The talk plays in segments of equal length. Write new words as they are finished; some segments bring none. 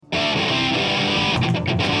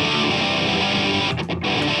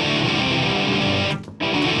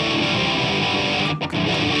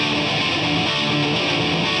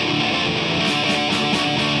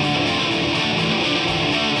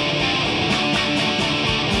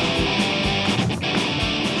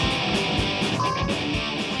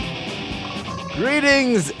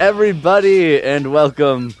Greetings, everybody, and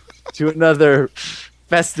welcome to another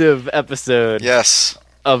festive episode Yes.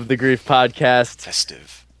 of the Grief Podcast.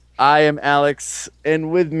 Festive. I am Alex,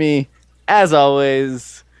 and with me, as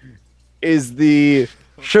always, is the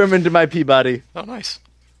Sherman to my Peabody, Oh, nice.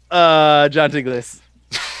 John Tiglis.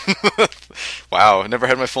 Wow, I never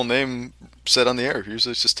had my full name said on the air.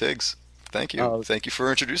 Usually it's just Tiggs. Thank you. Oh. Thank you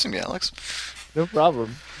for introducing me, Alex. No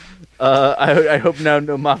problem. I hope now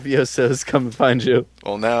no mafiosos come and find you.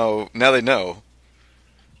 Well, now they know.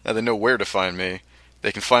 Now they know where to find me.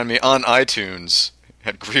 They can find me on iTunes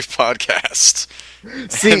at Grief Podcast.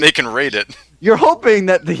 See, And they can rate it. you're hoping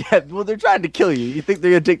that they're trying to kill you. You think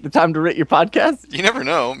they're going to take the time to rate your podcast? You never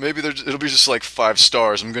know. Maybe it'll be just like 5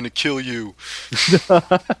 stars. I'm going to kill you.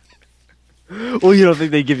 Well, you don't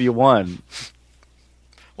think they give you one.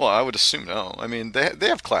 Well, I would assume no. I mean, they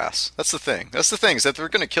have class. That's the thing. That's the thing, is that they're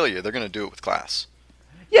going to kill you. They're going to do it with class.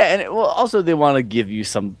 Yeah, and also they want to give you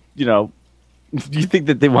some, do you think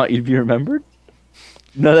that they want you to be remembered?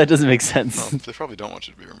 No, that doesn't make sense. No, they probably don't want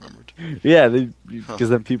you to be remembered. Yeah, because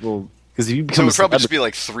then people, because you So it become would a probably just celebrity. be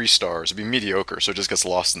like 3 stars. It'd be mediocre, so it just gets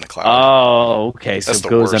lost in the cloud. Oh, okay, so That's it the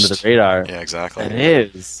goes under worst. the radar. Yeah, exactly. It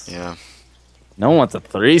is. Yeah. No one wants a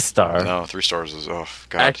 3-star. No, 3 stars is God.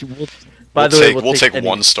 Actually, by the way, we'll take any,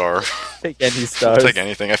 1 star. Take any We'll stars. take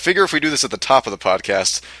anything. I figure if we do this at the top of the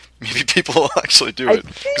podcast, maybe people will actually do I it,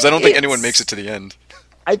 because I don't think think anyone it's- makes it to the end.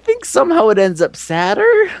 I think somehow it ends up sadder.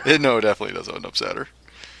 No, it definitely does end up sadder.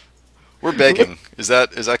 We're begging. Is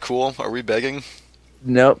that cool? Are we begging?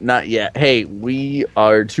 Nope, not yet. Hey, we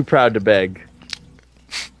are too proud to beg.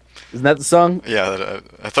 Isn't that the song? Yeah,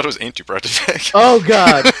 I thought it was Ain't Too Proud to Beg. Oh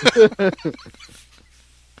God!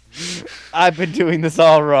 I've been doing this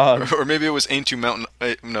all wrong. Or maybe it was Ain't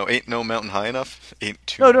No Mountain High Enough. Ain't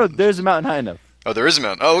Too. No, there's a mountain high enough. Oh, there is a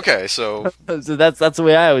mountain. Oh, okay. So, So that's the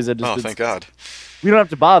way I always understood. oh, thank God. We don't have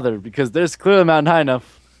to bother because there's clearly a mountain high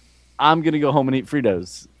enough. I'm gonna go home and eat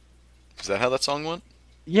Fritos. Is that how that song went?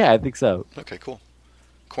 Yeah, I think so. Okay, cool.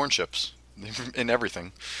 Corn chips in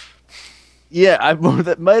everything. Yeah,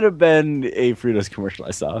 that might have been a Fritos commercial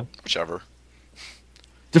I saw. Whichever.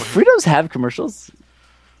 Do Fritos have commercials?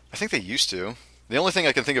 I think they used to. The only thing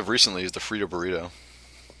I can think of recently is the Frito burrito.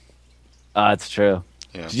 That's true.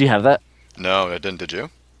 Yeah. Did you have that? No, I didn't. Did you?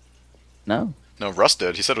 No. No, Russ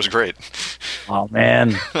did. He said it was great. Oh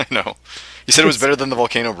man, I know. He said it was better than the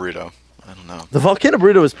volcano burrito. I don't know. the volcano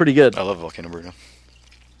burrito was pretty good. I love volcano burrito.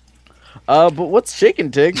 But what's shaking,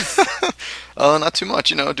 Tiggs? Not too much.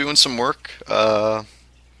 Doing some work.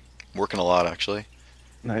 Working a lot actually,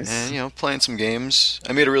 Nice. and playing some games.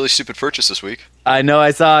 I made a really stupid purchase this week. I know.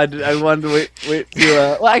 I saw it. I wanted to wait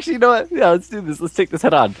to. Well, actually, you know what? Yeah, let's do this. Let's take this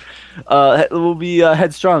head on. We'll be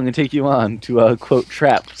headstrong and take you on to quote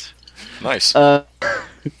Trapped. Nice. Uh,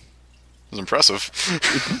 It was impressive.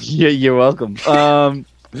 yeah, you're welcome.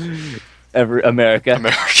 America.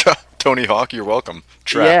 America. Tony Hawk, you're welcome.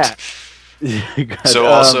 Trapped. Yeah. God, So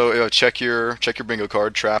also check your bingo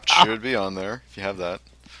card. Trapped should be on there if you have that.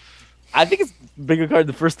 I think it's bingo card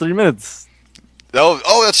the first 3 minutes.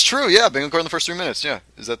 Oh, that's true. Yeah, bingo card in the first 3 minutes. Yeah,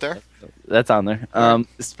 is that there? That's on there.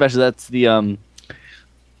 Especially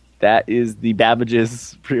that is the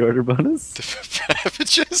Babbage's pre-order bonus.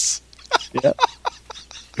 Bitches. Yeah.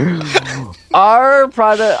 Our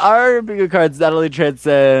bingo cards not only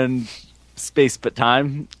transcend space but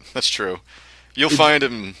time. That's true. You'll find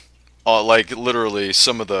him, like literally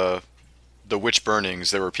some of the witch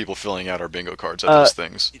burnings. There were people filling out our bingo cards at those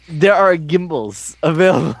things. There are gimbals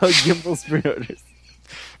available. Gimbals pre-orders.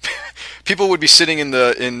 People would be sitting in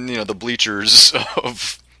the bleachers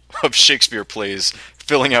of Shakespeare plays,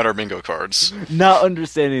 filling out our bingo cards. Not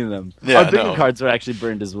understanding them. Yeah, Our bingo no. cards were actually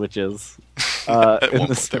burned as witches. At in one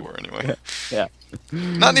the point they were anyway. Yeah.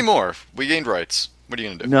 Not anymore. We gained rights. What are you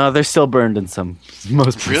gonna do? No, they're still burned in some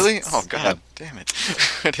most Really? places. Oh God, damn it!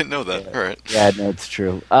 I didn't know that. Yeah. All right. Yeah, no, it's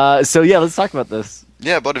true. So yeah, let's talk about this.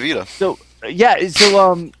 Yeah, Buttavita. So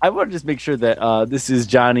I want to just make sure that this is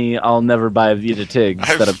Johnny. I'll never buy a Vita Tiggs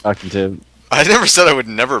that I'm talking to. I never said I would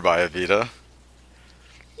never buy a Vita.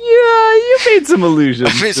 Yeah, you made some illusions.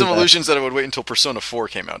 I made to some that. illusions that I would wait until Persona 4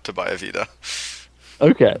 came out to buy a Vita.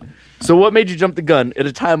 Okay. So what made you jump the gun at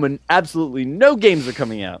a time when absolutely no games are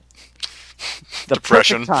coming out? The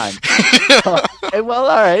Depression. perfect time. Hey, well,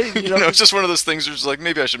 all right. It's just one of those things where it's like,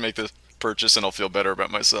 maybe I should make this purchase and I'll feel better about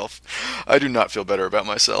myself. I do not feel better about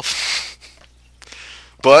myself.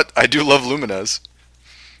 But I do love Lumines.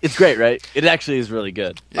 It's great, right? It actually is really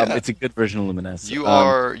good. Yeah. It's a good version of Lumines. You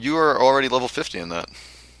are already level 50 in that.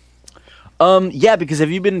 Yeah, because have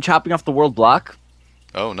you been chopping off the world block?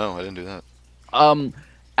 Oh no, I didn't do that.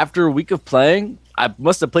 After a week of playing, I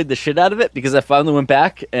must have played the shit out of it because I finally went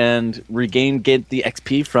back and get the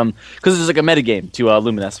XP from, because there's like a metagame to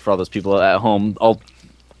Lumines for all those people at home,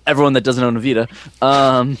 everyone that doesn't own a Vita.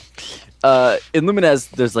 In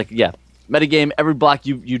Lumines, there's like metagame. Every block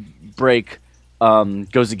you break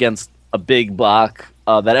goes against a big block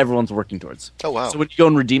that everyone's working towards. Oh wow! So when you go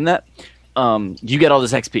and redeem that, you get all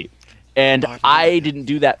this XP. And I didn't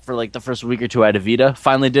do that for like the first week or two. I had a Vita.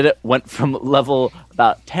 Finally did it. Went from level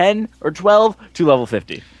about 10 or 12 to level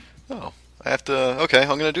 50. Oh, I have to. Okay,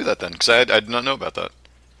 I'm gonna do that then because I did not know about that.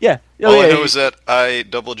 Yeah. All I know is that I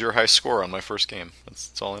doubled your high score on my first game.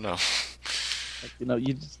 That's all I know. You know,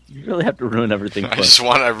 you really have to ruin everything.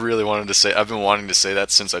 I really wanted to say. I've been wanting to say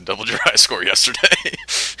that since I doubled your high score yesterday.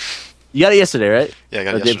 You got it yesterday, right? Yeah, I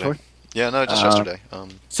got it yesterday. Yeah, no, just yesterday.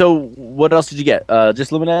 So, what else did you get?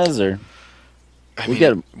 Just Lumines, or? I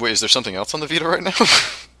mean, wait, is there something else on the Vita right now?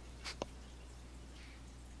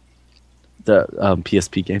 The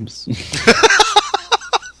PSP games.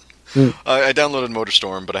 I downloaded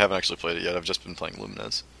MotorStorm, but I haven't actually played it yet. I've just been playing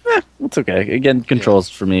Lumines. It's okay. Again, controls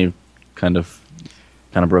for me kind of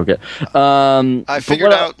broke it. I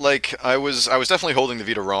figured out like I was definitely holding the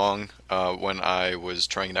Vita wrong when I was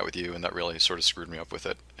trying it out with you, and that really sort of screwed me up with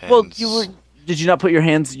it. And well, did you not put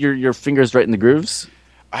your fingers right in the grooves?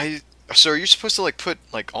 So are you supposed to like put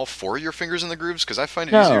like all 4 of your fingers in the grooves? Because I find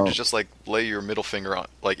it easier to just like lay your middle finger on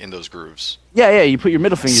like in those grooves. Yeah. You put your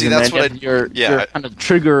middle fingers in there. That's what your kind of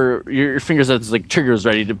trigger your fingers as like triggers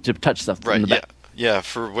ready to touch stuff. Right. In the back. Yeah.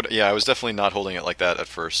 I was definitely not holding it like that at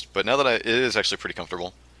first, but now that it is actually pretty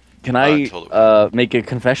comfortable. Can I make a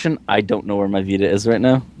confession? I don't know where my Vita is right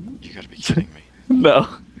now. You gotta be kidding me. No.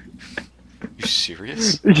 You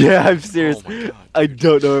serious? Yeah, I'm serious. Oh my God, I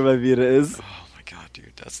don't know where my Vita is. Oh my God,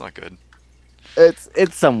 dude, that's not good.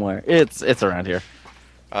 It's somewhere. It's around here.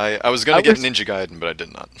 I was gonna get Ninja Gaiden, but I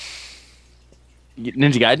did not.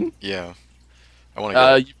 Ninja Gaiden? Yeah. I want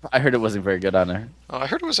to I heard it wasn't very good on there. I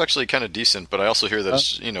heard it was actually kind of decent, but I also hear that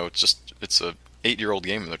it's a 8-year-old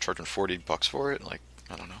game and they're charging $40 for it. Like,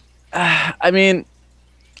 I don't know. I mean,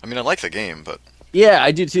 I like the game, but yeah,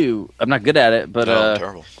 I do too. I'm not good at it, but no,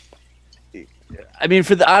 terrible. I mean,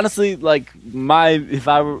 honestly, like if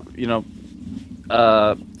I were,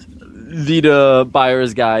 Vita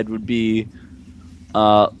buyer's guide would be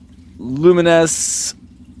Lumines,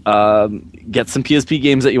 get some PSP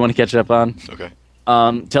games that you want to catch up on. Okay.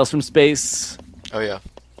 Tales from Space. Oh yeah.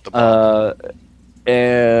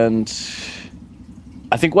 And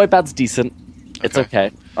I think Wipeout's decent. It's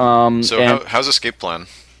okay. So how's Escape Plan?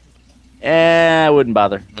 I wouldn't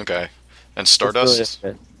bother. Okay. And Stardust?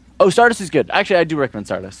 Really Stardust is good. Actually, I do recommend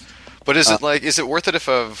Stardust. But is it worth it if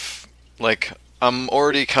I'm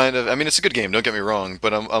already kind of, it's a good game, don't get me wrong,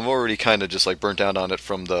 but I'm already kind of just like burnt out on it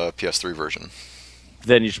from the PS3 version.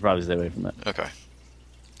 Then you should probably stay away from it. Okay.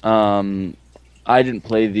 I didn't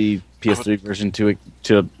play the PS3 version to ad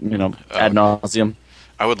nauseum.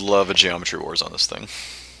 I would love a Geometry Wars on this thing.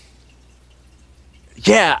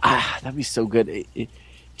 Yeah, that'd be so good.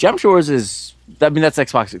 Geometry Wars is, that's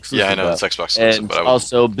Xbox exclusive. Yeah, I know, it's Xbox exclusive. And but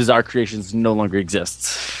also Bizarre Creations no longer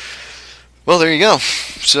exists. Well, there you go.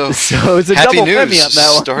 So it's a happy double news. on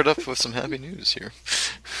that one. Start up with some happy news here.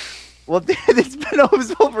 Well, it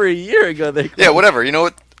was over a year ago. Yeah, whatever. You know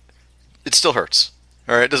what? It still hurts.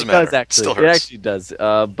 All right, it doesn't matter. It still hurts. It actually does.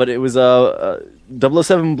 But it was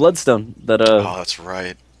 007 Bloodstone that. Oh, that's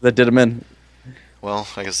right. That did him in. Well,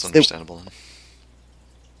 I guess it's understandable then.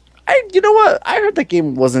 You know what? I heard that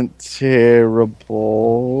game wasn't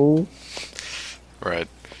terrible. Right.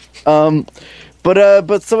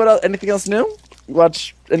 But so what else? Anything else new?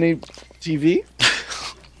 Watch any TV?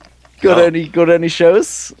 Go to any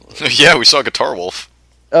shows? Yeah, we saw Guitar Wolf.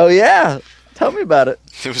 Oh yeah, tell me about it.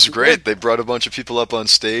 It was great. They brought a bunch of people up on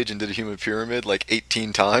stage and did a human pyramid like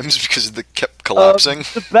 18 times because it kept collapsing.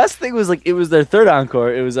 The best thing was like it was their third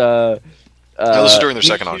encore. It was no, this is during their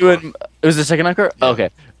second encore. It was their second encore. Yeah. Oh, okay.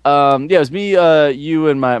 It was me, you,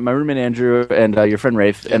 and my roommate Andrew, and your friend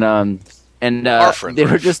Rafe, yeah. and our friend they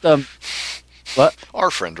Rafe. were just what? Our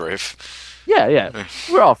friend Rafe. Yeah,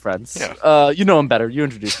 we're all friends. Yeah. You know him better. You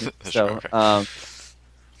introduced me. So,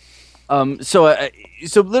 okay.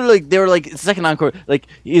 So literally they were like second encore. Like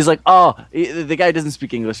he's like, the guy doesn't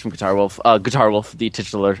speak English from Guitar Wolf. Guitar Wolf, the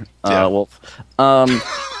titular wolf.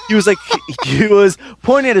 He was like, he was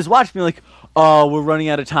pointing at his watch, being like, "Oh, we're running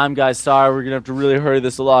out of time, guys. Sorry, we're gonna have to really hurry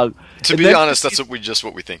this along." To be honest, that's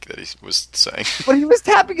what we think that he was saying. But he was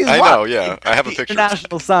tapping his watch. I know, yeah. I have a picture.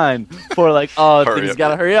 International sign for like, things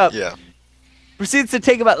gotta hurry up. Yeah. Proceeds to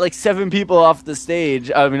take about like 7 people off the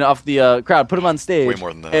stage. I mean, off the crowd. Put them on stage. Way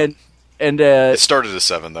more than that. and It started as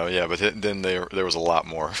 7 though, yeah, but then there was a lot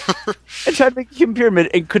more. and tried to make a human pyramid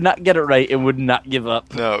and could not get it right and would not give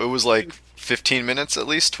up. No, it was like 15 minutes at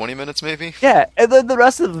least, 20 minutes maybe. Yeah, and then the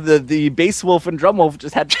rest of the bass wolf and drum wolf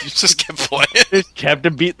just had to Just kept playing. just kept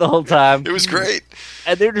a beat the whole time. It was great.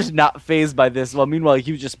 And they're just not phased by this. Well, meanwhile,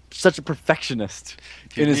 he was just such a perfectionist.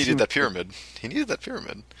 He needed that pyramid. He needed that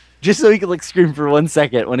pyramid. Just so he could like scream for 1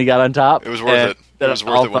 second when he got on top. It was worth it. It was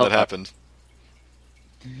worth it when that up. happened.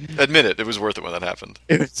 Admit it. It was worth it when that happened.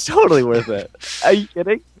 It was totally worth it. Are you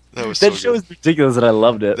kidding? That was That so show good. is ridiculous, and I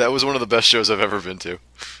loved it. That was one of the best shows I've ever been to.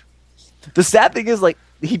 The sad thing is, like,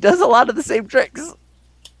 he does a lot of the same tricks.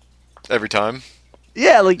 Every time.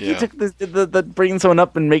 Yeah, like he Yeah. took the bringing someone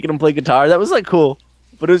up and making him play guitar. That was like cool,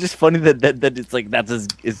 but it was just funny that it's like that's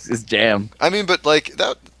his jam. I mean, but like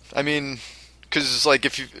that. I mean, because like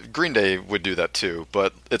if you Green Day would do that too,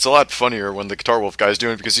 but it's a lot funnier when the Guitar Wolf guy's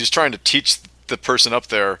doing it because he's trying to teach the person up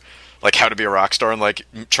there like how to be a rock star and like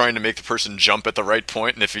trying to make the person jump at the right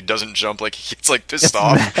point, and if he doesn't jump, like he gets like pissed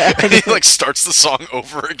off and he like starts the song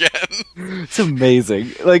over again. It's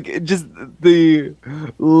amazing, like just the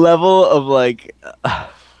level of like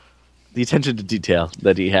the attention to detail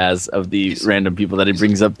that he has of the random people that he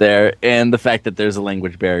brings up there, and the fact that there's a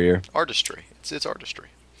language barrier. Artistry. It's artistry.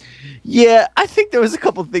 Yeah, I think there was a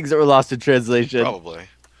couple things that were lost in translation. Probably.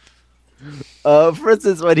 For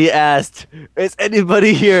instance, when he asked, "Is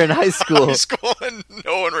anybody here in high school?" High school, and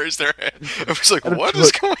no one raised their hand. I was like, what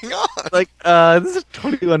is going on? Like, this is a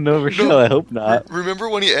 21 over show. I hope not. Remember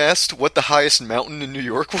when he asked what the highest mountain in New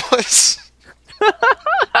York was?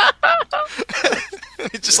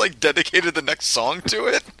 He just like dedicated the next song to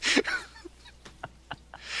it.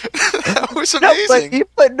 That was amazing.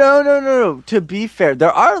 But no. To be fair,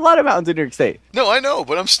 there are a lot of mountains in New York State. No, I know,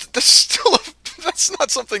 but that's not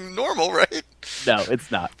something normal, right? No, it's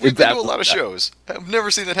not. We've It's been to a lot of absolutely shows. I've never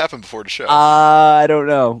seen that happen before at a show. not. I don't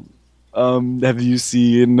know. Have you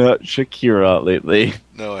seen Shakira lately?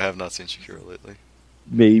 No, I have not seen Shakira lately.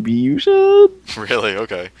 Maybe you should. Really?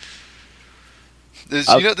 Okay. This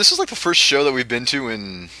is like the first show that we've been to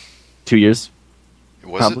in... 2 years.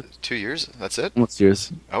 Was Probably. it 2 years? That's it? What's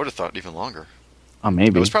yours? I would have thought even longer. Oh,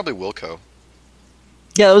 maybe. It was probably Wilco.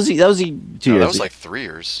 Yeah, that was 2 years. No, that was like 3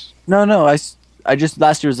 years. No. I just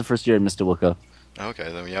last year was the first year I missed a Wilco. Okay,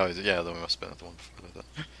 then then we must have been at the one before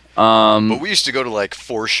that. But we used to go to like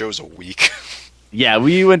 4 shows a week. Yeah,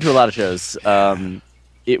 we went to a lot of shows.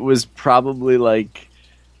 It was probably like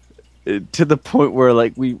to the point where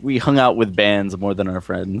like we hung out with bands more than our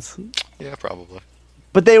friends. Yeah, probably.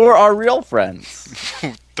 But they were our real friends,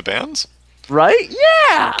 The bands? right?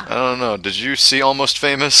 Yeah. I don't know. Did you see Almost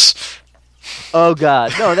Famous? Oh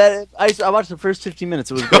God, no! I watched the first 15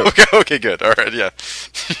 minutes. It was good. Okay, good. All right, yeah.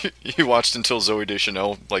 You watched until Zoe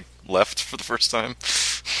Deschanel like left for the first time.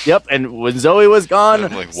 Yep. And when Zoe was gone,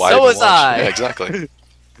 I'm like, why so even was watch? I. Yeah, exactly.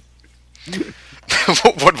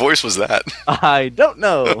 What voice was that? I don't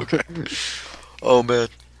know. Okay. Oh man.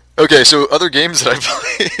 Okay, so other games that I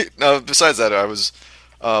played. No, besides that, I was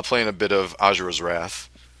playing a bit of Azura's Wrath.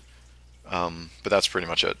 But that's pretty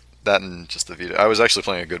much it. That and just the Vita. I was actually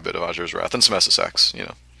playing a good bit of Azura's Wrath and some SSX,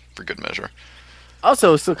 for good measure.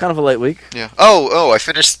 Also, still kind of a light week. Yeah. Oh, I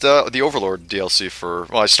finished the Overlord DLC for.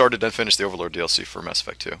 Well, I started and finished the Overlord DLC for Mass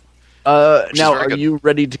Effect 2. Now, very are good. you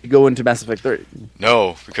ready to go into Mass Effect 3?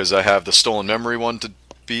 No, because I have the Stolen Memory one to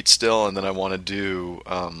beat still, and then I want to do.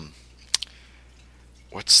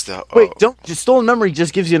 What's the? Wait, don't. Just Stolen Memory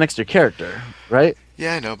just gives you an extra character, right?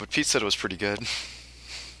 Yeah, I know, but Pete said it was pretty good.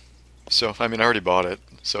 So, I mean, I already bought it,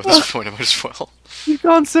 so at this point I might as well. You've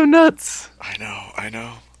gone so nuts. I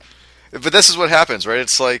know. But this is what happens, right?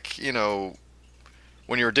 It's like,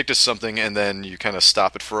 when you're addicted to something and then you kind of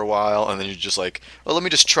stop it for a while, and then you're just like, oh, let me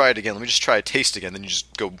just try it again. Let me just try a taste again. Then you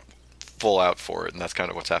just go full out for it, and that's kind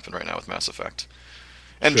of what's happened right now with Mass Effect.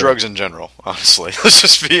 And Sure. drugs in general, honestly. Let's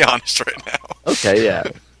just be honest right now. Okay, yeah.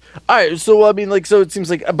 All right, so I mean, like, so it seems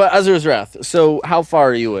like, but Azura's Wrath. So how far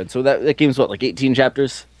are you in? So that game's what, like 18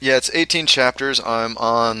 chapters? Yeah, it's 18 chapters. I'm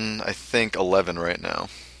on, I think, 11 right now.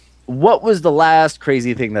 What was the last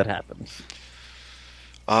crazy thing that happened?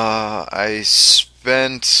 I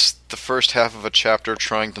spent the first half of a chapter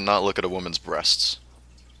trying to not look at a woman's breasts.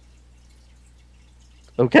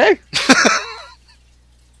 Okay.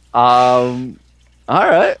 All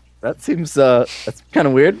right. That seems that's kind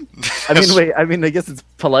of weird. I guess it's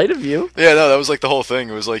polite of you. Yeah, no, that was like the whole thing.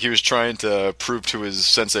 It was like he was trying to prove to his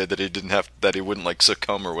sensei that he wouldn't like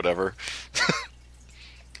succumb or whatever.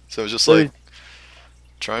 So it was just So- like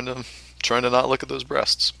trying to not look at those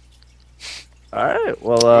breasts. All right.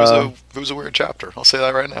 Well, It was a weird chapter. I'll say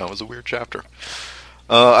that right now. It was a weird chapter.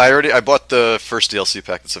 I bought the first DLC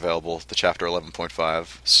pack that's available, the chapter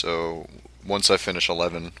 11.5. So once I finish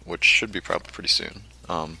 11, which should be probably pretty soon,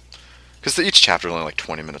 because each chapter is only like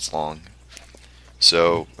 20 minutes long.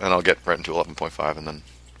 So, and I'll get right into 11.5 and then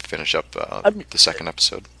finish up the second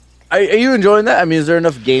episode. Are you enjoying that? I mean, is there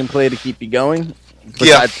enough gameplay to keep you going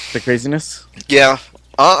besides the craziness? Yeah.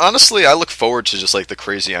 Honestly, I look forward to just like the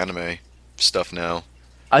crazy anime stuff now.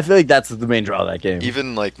 I feel like that's the main draw of that game.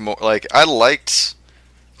 Even like more like I liked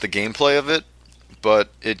the gameplay of it, but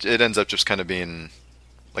it ends up just kind of being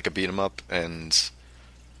like a beat 'em up, and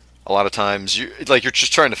a lot of times you're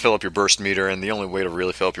just trying to fill up your burst meter, and the only way to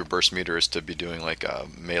really fill up your burst meter is to be doing like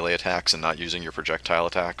melee attacks and not using your projectile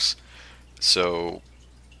attacks. So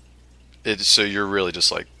you're really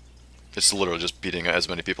just like it's literally just beating as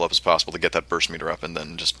many people up as possible to get that burst meter up, and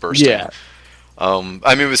then just bursting. Yeah.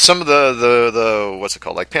 I mean, with some of the what's it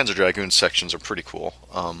called, like Panzer Dragoon sections are pretty cool.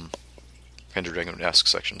 Panzer Dragoon-esque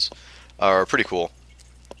sections are pretty cool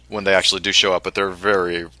when they actually do show up, but they're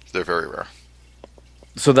very rare.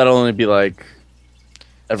 So that'll only be like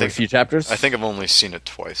every few chapters? I think I've only seen it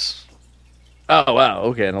twice. Oh wow,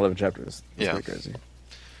 okay, in 11 chapters. That's yeah, pretty crazy.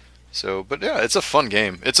 So, but yeah, it's a fun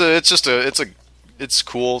game. It's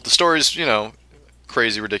cool. The story's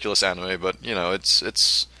crazy, ridiculous anime, but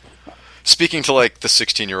it's speaking to like the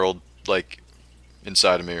 16-year-old like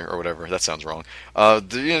inside of me or whatever. That sounds wrong.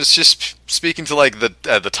 It's just speaking to like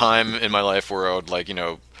the time in my life where I would like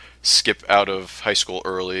skip out of high school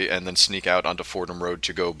early and then sneak out onto Fordham Road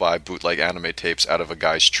to go buy bootleg anime tapes out of a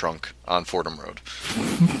guy's trunk on Fordham Road.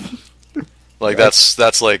 Like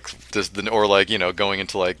that's like or like going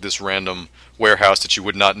into like this random warehouse that you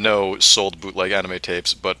would not know sold bootleg anime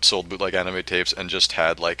tapes, but sold bootleg anime tapes and just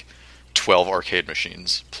had like 12 arcade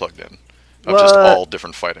machines plugged in of just all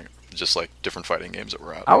different fighting games that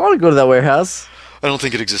were out. I want to go to that warehouse. I don't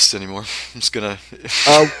think it exists anymore. I'm just gonna.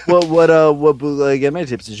 What bootleg anime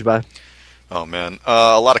tapes did you buy? Oh man,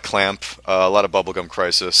 a lot of Clamp, a lot of Bubblegum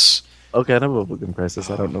Crisis. Okay, I know Bubblegum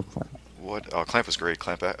Crisis. I don't know Clamp. What? Oh, Clamp was great.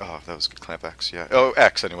 Clamp. Oh, that was good. Clamp X. Yeah. Oh,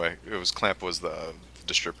 X. Anyway, it was Clamp was the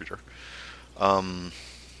distributor. God,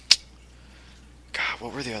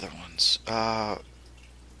 what were the other ones? Oh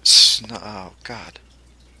God.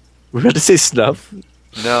 We're about to say Snuff.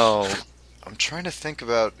 No, I'm trying to think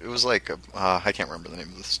about. It was like I can't remember the name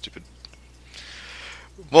of the stupid.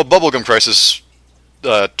 Well, Bubblegum Crisis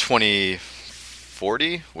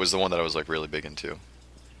 2040 was the one that I was like really big into.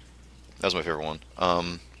 That was my favorite one.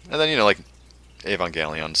 And then like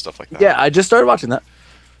Evangelion and stuff like that. Yeah, I just started watching that.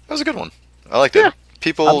 That was a good one. I liked it.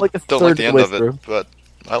 People like don't like the end of it, but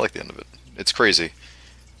I like the end of it. It's crazy.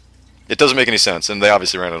 It doesn't make any sense, and they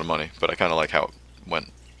obviously ran out of money, but I kind of like how it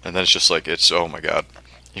went. And then it's just like, oh my god.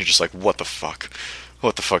 You're just like, what the fuck?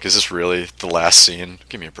 What the fuck? Is this really the last scene?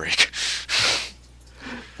 Give me a break.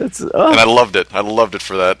 And I loved it. I loved it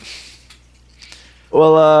for that.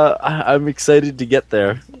 Well, I'm excited to get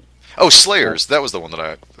there. Oh, Slayers. That was the one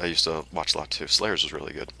that I used to watch a lot too. Slayers was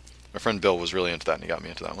really good. My friend Bill was really into that, and he got me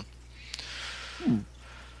into that one.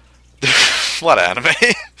 A lot of anime.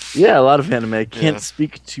 Yeah, a lot of anime. I can't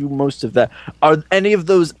speak to most of that. Are any of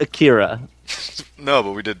those Akira? No,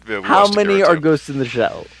 but we did. We How many Akira are too. Ghost in the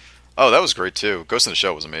Shell? Oh, that was great too. Ghost in the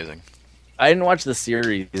Shell was amazing. I didn't watch the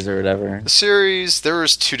series or whatever. The series, there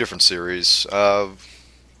was 2 different series.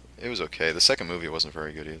 It was okay. The second movie wasn't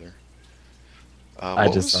very good either. I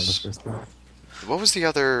just saw the first one. What was the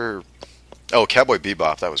other? Oh, Cowboy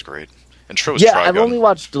Bebop. That was great. And Trigun. Yeah, I've only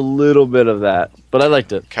watched a little bit of that, but I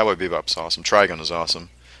liked it. Cowboy Bebop's awesome. Trigun is awesome.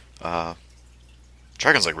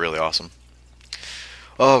 Trigun's like really awesome.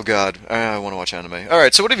 Oh god, I want to watch anime. All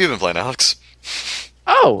right, so what have you been playing, Alex?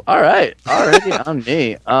 Oh, all right, already on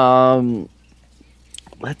me.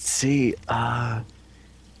 Let's see. I've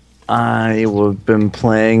been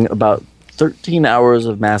playing about 13 hours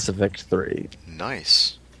of Mass Effect 3.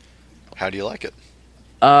 Nice. How do you like it?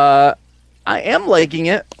 I am liking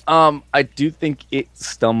it. I do think it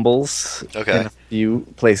stumbles in a few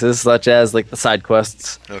places, such as like the side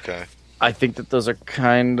quests. Okay. I think that those are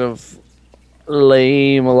kind of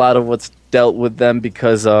lame. A lot of what's dealt with them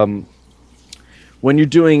because when you're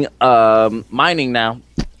doing mining now,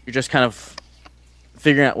 you're just kind of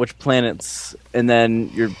figuring out which planets, and then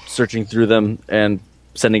you're searching through them and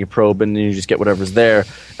sending a probe, and then you just get whatever's there,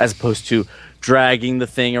 as opposed to dragging the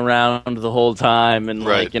thing around the whole time and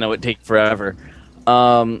like it takes forever.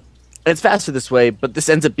 It's faster this way, but this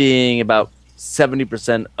ends up being about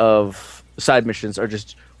 70% of side missions are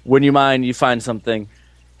just when you mine, you find something,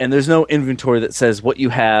 and there's no inventory that says what you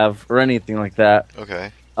have or anything like that.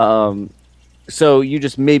 Okay. So you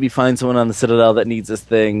just maybe find someone on the Citadel that needs this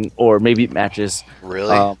thing, or maybe it matches.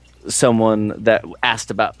 Really? someone that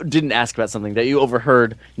didn't ask about something that you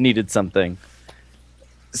overheard needed something.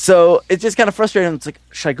 So it's just kind of frustrating. It's like,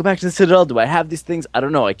 should I go back to the Citadel? Do I have these things? I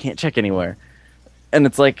don't know. I can't check anywhere. And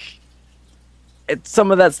it's like,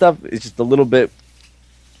 some of that stuff is just a little bit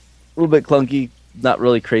clunky. Not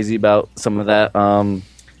really crazy about some of that.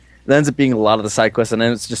 It ends up being a lot of the side quests, and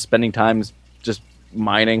then it's just spending time just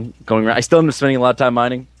mining, going around. I still end up spending a lot of time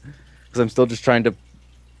mining because I'm still just trying to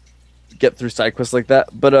get through side quests like that.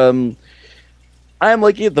 But I am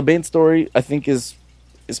liking it. The main story, I think, is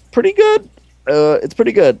pretty good. It's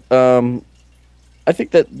pretty good. I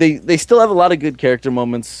think that they still have a lot of good character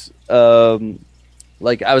moments.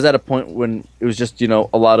 Like, I was at a point when it was just, a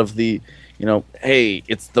lot of the, hey,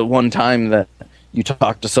 it's the one time that you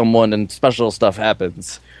talk to someone and special stuff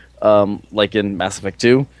happens. Like in Mass Effect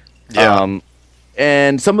 2. Yeah.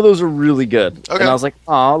 And some of those are really good. Okay. And I was like,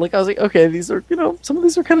 okay, these are, some of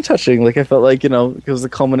these are kind of touching. Like, I felt like, it was a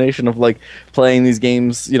culmination of, like, playing these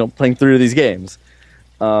games, playing through these games.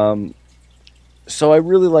 So I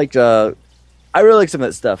really like some of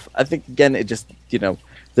that stuff. I think, again, it just,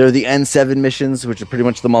 there are the N7 missions, which are pretty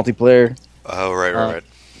much the multiplayer. Oh, right.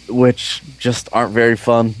 Which just aren't very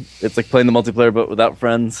fun. It's like playing the multiplayer, but without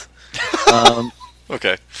friends.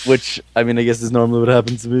 Okay. Which, I mean, I guess is normally what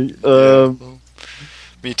happens to me.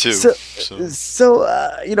 Me too. So so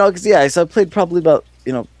I played probably about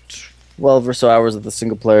 12 or so hours of the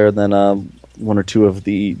single player, and then 1 or 2 of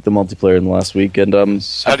the multiplayer in the last week. And how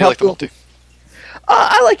do you like the multi?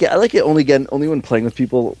 I like it. I like it only when playing with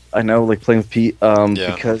people. I know, like playing with Pete.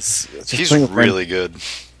 Because he's really good.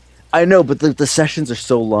 I know, but the sessions are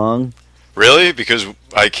so long. Really? Because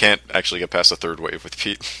I can't actually get past the third wave with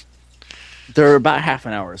Pete. They're about half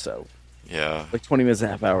an hour or so. Yeah. Like 20 minutes, a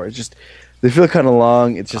half hour. It's just, they feel kind of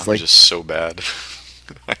long. It's just I'm just so bad.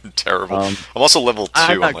 I'm terrible. I'm also level 2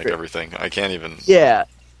 on like great. Everything. I can't even. Yeah.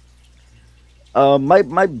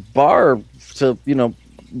 My bar to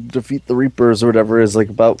defeat the Reapers or whatever is like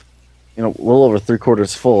about a little over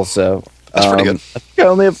 3/4 full. So that's pretty good. I think I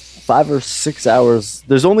only have 5 or 6 hours.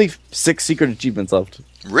 There's only 6 secret achievements left.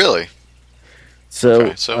 Really?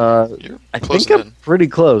 So, you're I think I'm pretty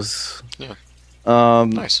close. Yeah.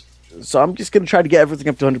 Nice. So I'm just gonna try to get everything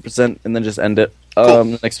up to 100% and then just end it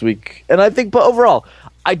cool. Next week. And I think, but overall,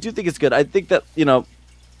 I do think it's good. I think that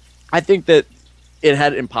it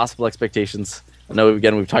had impossible expectations. I know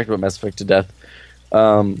again we've talked about Mass Effect to death,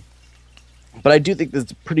 but I do think this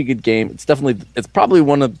is a pretty good game. It's probably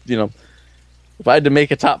one of if I had to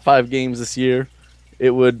make a top 5 games this year,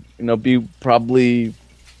 it would be probably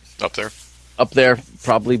up there,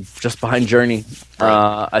 probably just behind Journey.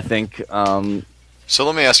 Right. I think. So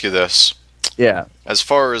let me ask you this. Yeah. As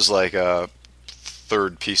far as like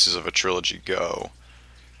third pieces of a trilogy go,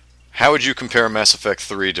 how would you compare Mass Effect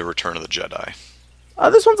 3 to Return of the Jedi?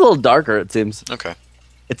 This one's a little darker, it seems. Okay.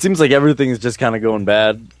 It seems like everything is just kind of going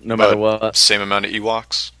bad, no matter what. Same amount of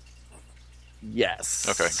Ewoks? Yes.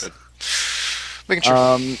 Okay, good. Making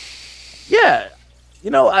sure. Yeah.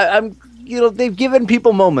 I'm they've given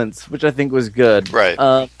people moments, which I think was good. Right.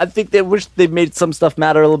 I think they wish they made some stuff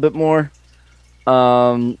matter a little bit more.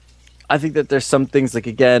 I think that there's some things, like,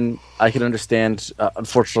 again, I can understand,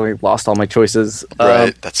 unfortunately, lost all my choices.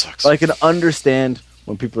 Right, that sucks. I can understand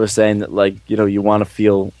when people are saying that, like, you want to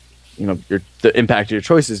feel, the impact of your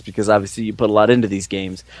choices, because obviously you put a lot into these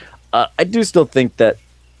games. I do still think that,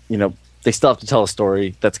 they still have to tell a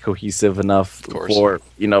story that's cohesive enough for,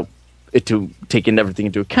 it to take everything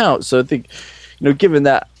into account. So I think, given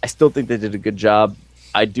that, I still think they did a good job.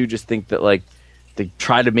 I do just think that, like, they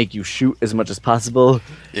try to make you shoot as much as possible.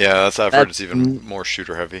 Yeah, I've heard it's even more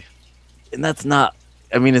shooter heavy. And that's not.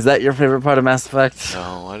 I mean, is that your favorite part of Mass Effect?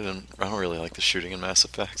 No, I don't really like the shooting in Mass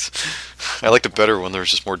Effect. I liked it better when there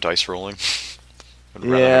was just more dice rolling. I'd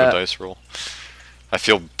rather have a dice roll. I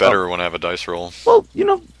feel better when I have a dice roll. Well,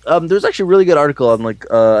 there's actually a really good article on,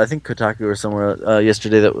 like, I think Kotaku or somewhere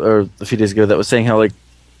yesterday or a few days ago that was saying how, like,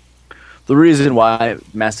 the reason why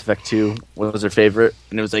Mass Effect 2 was their favorite,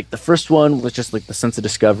 and it was like the first one was just like the sense of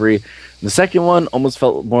discovery, and the second one almost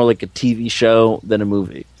felt more like a TV show than a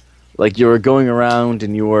movie. Like, you were going around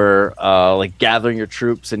and you were like gathering your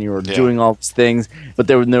troops and you were doing all these things, but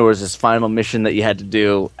there was this final mission that you had to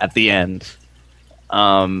do at the end.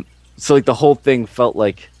 So like the whole thing felt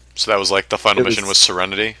like. So that was like the final mission was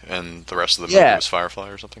Serenity, and the rest of the movie was Firefly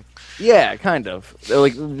or something. Yeah, kind of.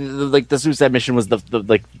 Like the Suicide Mission was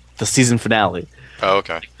the season finale. Oh,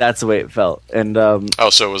 okay. That's the way it felt, and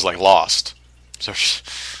so it was like Lost. So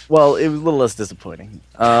well, it was a little less disappointing.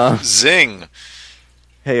 Zing.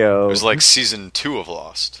 Heyo. It was like season 2 of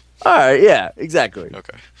Lost. All right. Yeah. Exactly.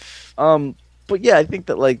 Okay. But yeah, I think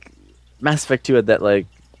that, like, Mass Effect 2 had that, like,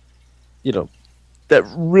 that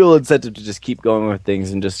real incentive to just keep going with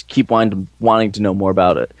things and just keep wanting to know more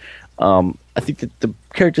about it. I think that the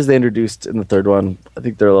characters they introduced in the third one, I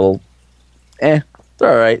think they're a little, they're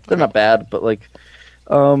all right. They're not bad, but like,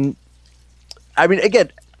 I mean,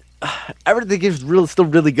 again, everything is still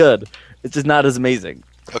really good. It's just not as amazing.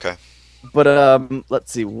 Okay. But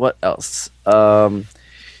let's see what else. I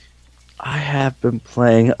have been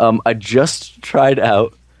playing. I just tried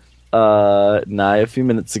out a few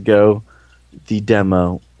minutes ago the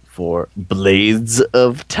demo for Blades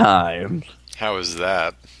of Time. How is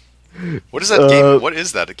that? What is that game? What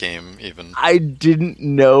is that game even? I didn't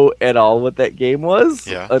know at all what that game was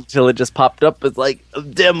until it just popped up. It's like a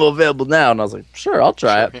demo available now, and I was like, sure, I'll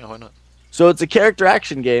try it. Yeah, why not? So it's a character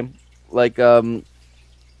action game, like a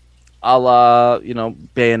la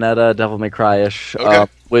Bayonetta, Devil May Cry-ish,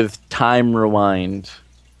 with time rewind.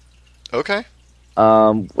 Okay.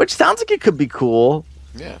 Which sounds like it could be cool.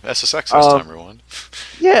 Yeah, SSX has time rewind.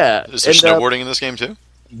 Yeah. Is there snowboarding in this game too?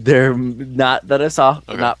 They're not that I saw. Okay.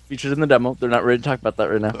 They're not featured in the demo. They're not ready to talk about that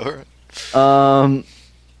right now. All right.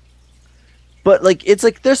 But like it's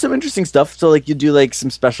like there's some interesting stuff. So like you do like some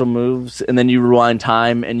special moves, and then you rewind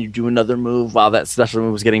time, and you do another move while that special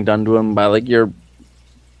move is getting done to him by like your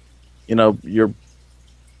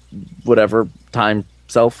whatever time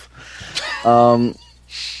self. But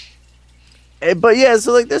yeah,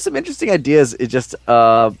 so like there's some interesting ideas. It just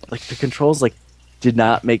like the controls like did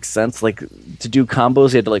not make sense. Like to do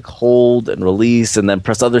combos, you had to like hold and release and then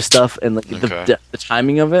press other stuff, and like the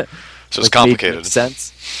timing of it. So it's complicated. Made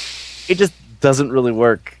sense. It just doesn't really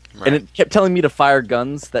work, and it kept telling me to fire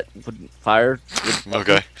guns that wouldn't fire.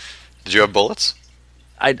 Okay. Did you have bullets?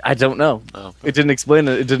 I don't know. Oh, okay. It didn't explain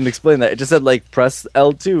it. It didn't explain that. It just said like press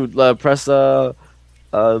L2, press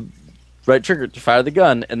right trigger to fire the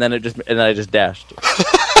gun, and then I just dashed.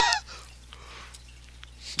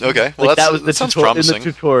 Okay, well like that was the promising. in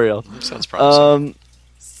the tutorial. Sounds promising.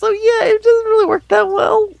 So yeah, it doesn't really work that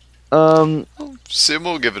well. We'll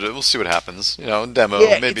see what happens. Demo.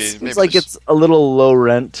 Yeah, maybe like it's a little low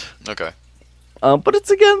rent. Okay. But it's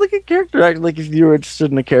again like a character action. Like if you're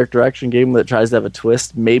interested in a character action game that tries to have a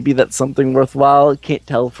twist, maybe that's something worthwhile. Can't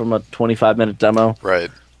tell from a 25-minute demo. Right.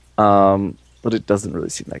 But it doesn't really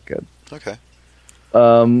seem that good. Okay.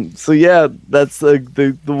 So yeah, that's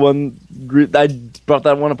the one. I brought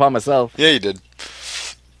that one upon myself. Yeah, you did.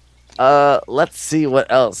 Let's see what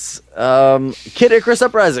else. Kid Icarus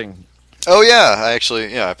Uprising. Oh yeah, I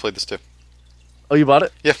played this too. Oh, you bought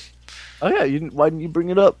it? Yeah. Oh yeah, why didn't you bring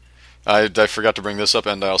it up? I forgot to bring this up,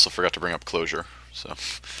 and I also forgot to bring up Closure. So.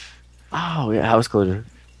 Oh yeah, how was Closure?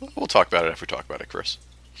 We'll talk about it if we talk about it, Chris.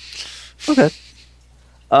 Okay.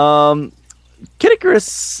 Kid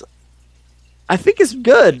Icarus, I think is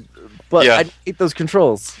good, but I hate those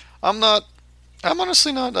controls. I'm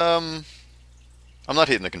honestly not. I'm not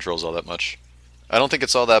hating the controls all that much. I don't think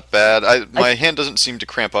it's all that bad. My hand doesn't seem to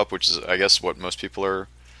cramp up, which is, I guess, what most people are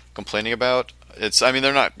complaining about.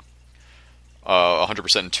 They're not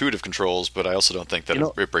 100% intuitive controls, but I also don't think that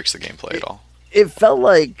it breaks the gameplay at all. It felt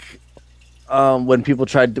like when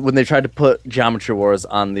they tried to put Geometry Wars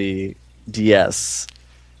on the DS,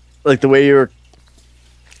 like the way you're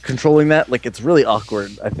controlling that, like it's really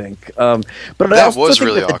awkward. I think, but that was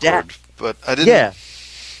really awkward. But I didn't. Yeah,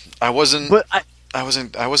 I wasn't. But I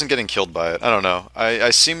wasn't getting killed by it. I don't know. I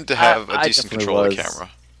seemed to have a decent control of the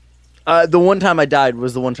camera. The one time I died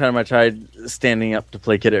was the one time I tried standing up to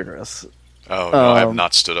play Kid Icarus. Oh no, I have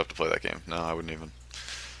not stood up to play that game. No, I wouldn't even.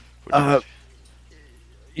 I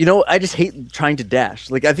just hate trying to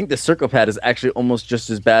dash. Like I think the circle pad is actually almost just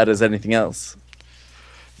as bad as anything else.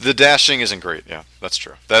 The dashing isn't great. Yeah, that's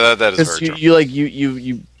true. That is very true.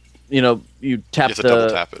 You tap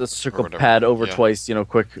the circle pad over twice,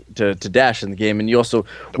 quick to dash in the game, and you also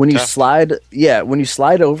when you slide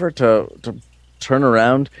over to turn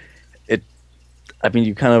around, you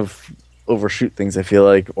kind of overshoot things. I feel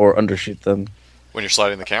like, or undershoot them when you're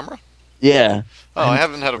sliding the camera. Yeah. Oh, I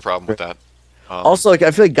haven't had a problem with that. Also, like I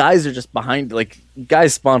feel like guys are just behind. Like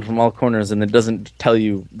guys spawn from all corners, and it doesn't tell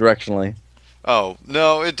you directionally. Oh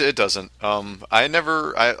no, it doesn't. I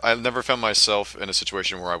never found myself in a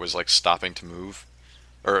situation where I was like stopping to move,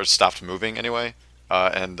 or stopped moving anyway.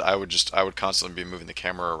 And I would constantly be moving the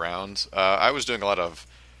camera around. I was doing a lot of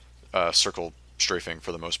circle strafing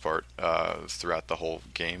for the most part throughout the whole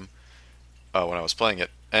game when I was playing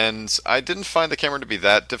it, and I didn't find the camera to be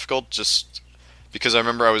that difficult. Just because I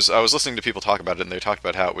remember I was listening to people talk about it, and they talked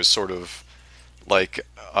about how it was sort of like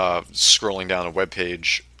scrolling down a web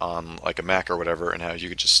page on like a Mac or whatever, and how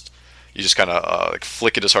you just kind of like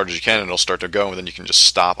flick it as hard as you can, and it'll start to go, and then you can just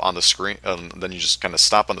stop on the screen, and then you just kind of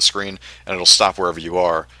stop on the screen, and it'll stop wherever you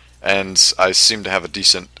are, and I seem to have a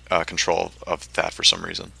decent control of that for some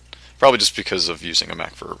reason. Probably just because of using a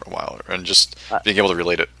Mac for a while and just being able to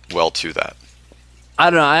relate it well to that. I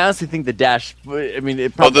don't know. I honestly think the dash. I mean,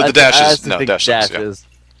 it probably. The dash is dash is.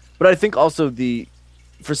 But I think also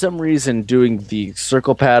for some reason, doing the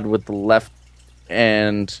circle pad with the left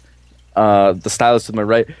and the stylus with my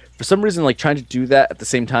right. For some reason, like trying to do that at the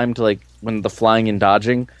same time to like when the flying and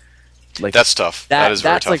dodging. Like that's tough. That is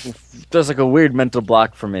very tough. That's like a weird mental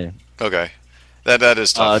block for me. Okay, that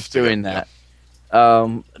is tough. Doing that.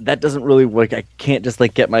 That doesn't really work. I can't just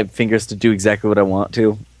like get my fingers to do exactly what I want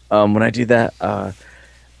to. When I do that,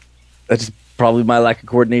 that's just probably my lack of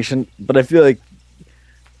coordination. But I feel like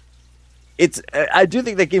I do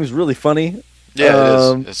think that game is really funny.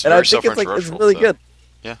 Yeah, it is. It's very self-referential. It's really good.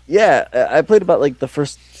 Yeah. I played about like the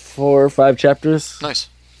first 4 or 5 chapters. Nice.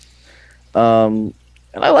 And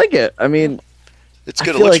I like it. I mean, it's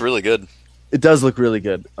good. It looks really good. It does look really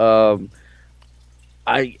good. I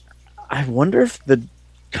wonder if the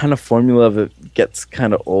kind of formula of it gets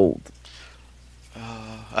kind of old.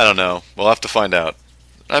 I don't know. We'll have to find out.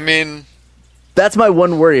 I mean, that's my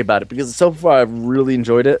one worry about it because so far I've really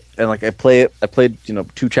enjoyed it, and like I played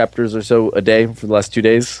 2 chapters or so a day for the last 2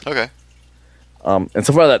 days. Okay. And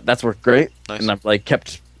so far that's worked great, nice. And I've like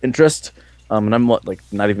kept interest. And I'm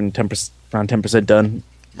not even 10%, around 10% done.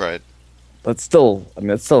 Right. But still, I mean,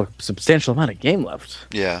 it's still a substantial amount of game left.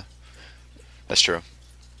 Yeah, that's true.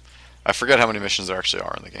 I forget how many missions there actually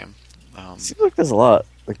are in the game. Seems like there's a lot.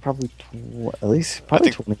 Like probably at least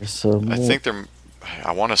 20 or so more. I think there.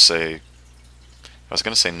 I want to say. I was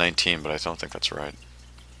going to say 19, but I don't think that's right.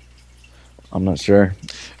 I'm not sure.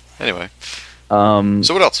 Anyway.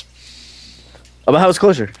 So what else? About how's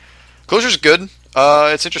Closure? Closure's good.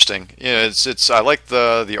 It's interesting. You know, it's. I like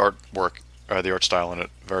the artwork, the art style in it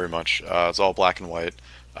very much. It's all black and white.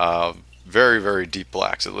 Very, very deep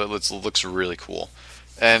blacks. It looks really cool.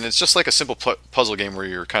 And it's just like a simple puzzle game where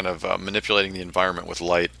you're kind of manipulating the environment with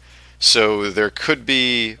light. So there could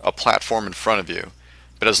be a platform in front of you,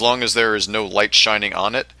 but as long as there is no light shining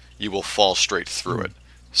on it, you will fall straight through it.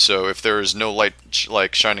 So if there is no light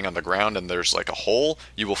like shining on the ground and there's like a hole,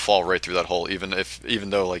 you will fall right through that hole, even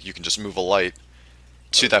though like you can just move a light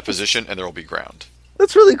to that position and there will be ground.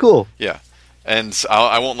 That's really cool. Yeah. And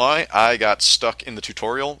I won't lie, I got stuck in the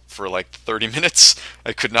tutorial for like 30 minutes.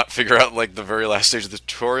 I could not figure out like the very last stage of the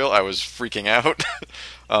tutorial. I was freaking out.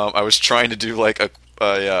 I was trying to do like a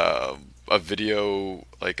video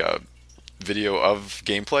of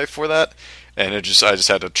gameplay for that, and I just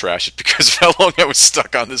had to trash it because of how long I was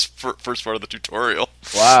stuck on this first part of the tutorial.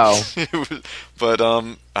 Wow. But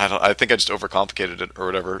I think I just overcomplicated it or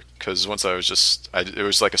whatever, because once it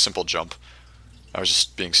was like a simple jump. I was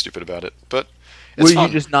just being stupid about it, but it's fun.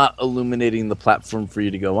 You just not illuminating the platform for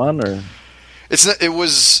you to go on, or? It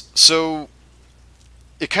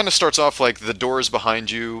kind of starts off like the door is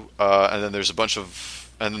behind you, and then there's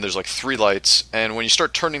like 3 lights, and when you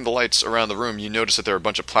start turning the lights around the room, you notice that there are a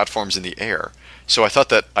bunch of platforms in the air. So I thought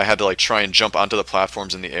that I had to like try and jump onto the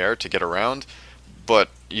platforms in the air to get around, but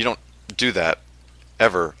you don't do that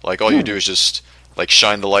ever. Like all you do is just like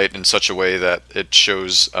shine the light in such a way that it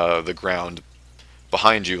shows the ground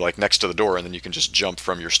behind you, like next to the door, and then you can just jump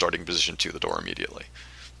from your starting position to the door immediately.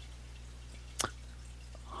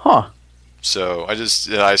 Huh. So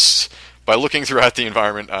by looking throughout the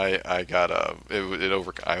environment, I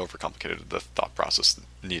overcomplicated the thought process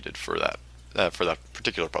needed for that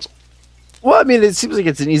particular puzzle. Well, I mean, it seems like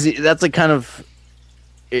it's an easy. That's like kind of.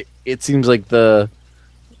 It seems like there's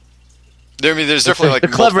definitely like the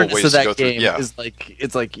cleverness ways of that to go game through. Yeah. is like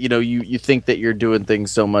it's like you think that you're doing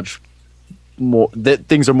things so much more that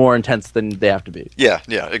things are more intense than they have to be. Yeah,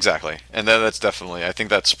 exactly. And that's definitely, I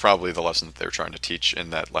think that's probably the lesson that they're trying to teach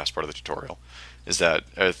in that last part of the tutorial, is that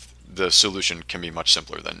the solution can be much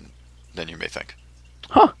simpler than you may think.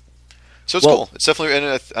 Huh. So it's cool. It's definitely,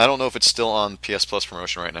 and I don't know if it's still on PS Plus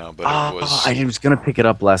promotion right now, but it was. I was gonna pick it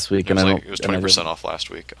up last week, it was 20% off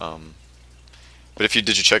last week. But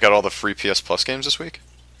did you check out all the free PS Plus games this week?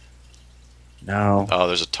 No. Oh,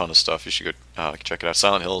 there's a ton of stuff. You should go check it out.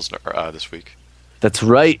 Silent Hills this week. That's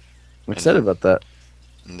right. I'm excited about that.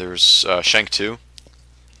 And there's Shank 2.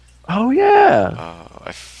 Oh yeah.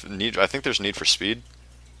 I think there's Need for Speed.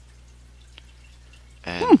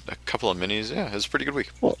 And a couple of minis. Yeah, it was a pretty good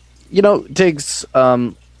week. Well, Tiggs, I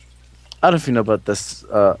don't know if you know about this,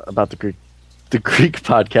 about the Greek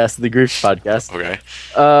podcast, the Greek podcast. Okay.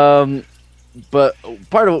 But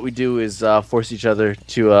part of what we do is force each other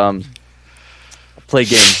to play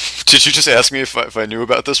games. Did you just ask me if I knew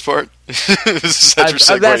about this part? Is that your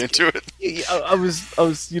segue into it? I was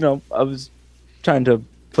trying to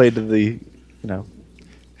play to the,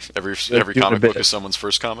 Every doing a comic bit book is someone's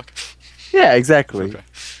first comic. Yeah, exactly.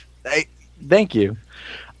 Okay. Thank you.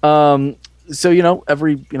 So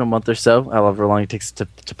every month or so, however long it takes to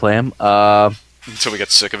play them, Until we get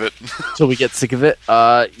sick of it. till we get sick of it,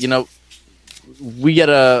 we get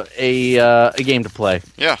a game to play.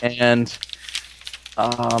 Yeah. And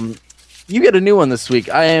you get a new one this week.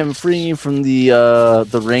 I am freeing you from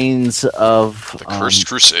the reins of The Cursed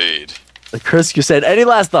Crusade. The Cursed Crusade. Any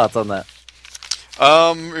last thoughts on that?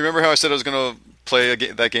 Remember how I said I was going to play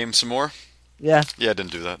that game some more? Yeah. Yeah, I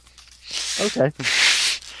didn't do that. Okay.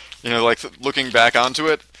 Looking back onto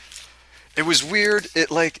it, it was weird. It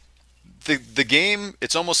the game.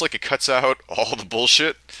 It's almost like it cuts out all the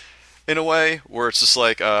bullshit in a way, where it's just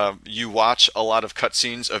like you watch a lot of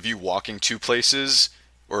cutscenes of you walking to places,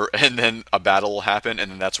 and then a battle will happen,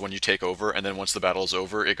 and then that's when you take over. And then once the battle is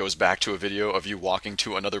over, it goes back to a video of you walking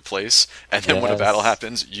to another place, and then when a battle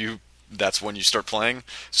happens, that's when you start playing.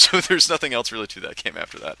 So there's nothing else really to that game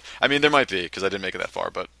after that. I mean, there might be, because I didn't make it that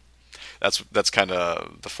far, but that's kind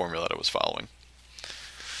of the formula that I was following.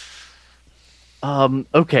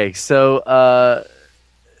 Okay, so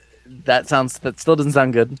that still doesn't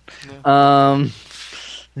sound good. No.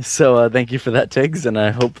 So thank you for that, Tiggs, and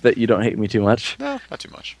I hope that you don't hate me too much. No, not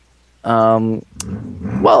too much.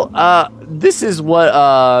 This is what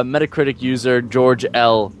Metacritic user George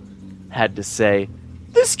L had to say.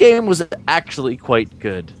 This game was actually quite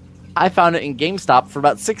good. I found it in GameStop for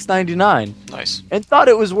about $6.99. Nice. And thought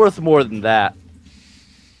it was worth more than that.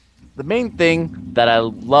 The main thing that I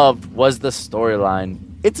loved was the storyline.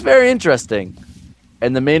 It's very interesting.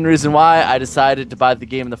 And the main reason why I decided to buy the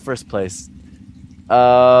game in the first place.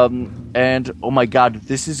 And oh my god,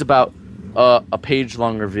 this is about a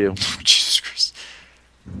page-long review. Jesus Christ.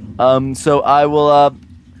 So I will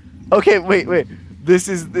okay, wait. This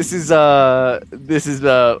is a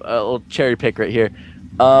little cherry pick right here.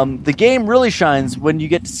 The game really shines when you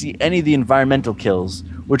get to see any of the environmental kills,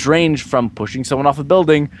 which range from pushing someone off a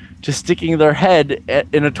building to sticking their head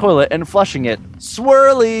in a toilet and flushing it.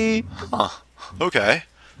 Swirly! Huh. Okay.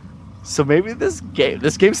 So maybe this game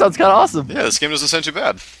sounds kind of awesome. Yeah, this game doesn't sound too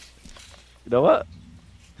bad. You know what?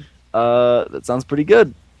 That sounds pretty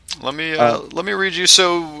good. Let me read you.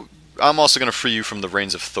 So I'm also going to free you from the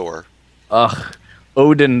reins of Thor. Ugh.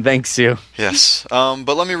 Odin thanks you. Yes.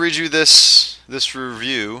 But let me read you this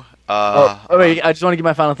review. Wait, I just want to give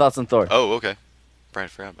my final thoughts on Thor. Oh, okay. Brian,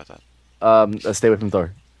 forgot about that. Stay away from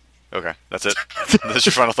Thor. Okay, that's it. That's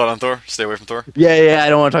your final thought on Thor? Stay away from Thor? Yeah, I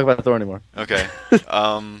don't want to talk about Thor anymore. Okay.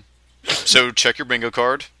 So check your bingo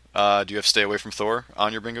card. Do you have stay away from Thor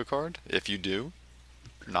on your bingo card? If you do,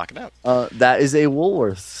 knock it out. That is a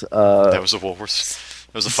Woolworths. That was a Woolworths.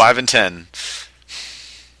 It was a 5 and 10.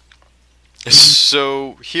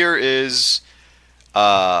 So here is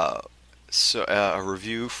a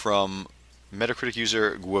review from Metacritic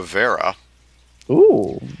user Guevara.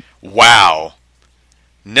 Ooh. Wow.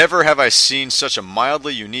 Never have I seen such a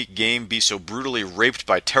mildly unique game be so brutally raped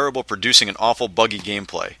by terrible producing and awful buggy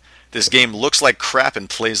gameplay. This game looks like crap and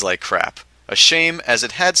plays like crap. A shame, as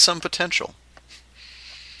it had some potential.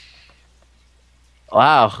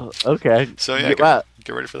 Wow. Okay. So yeah,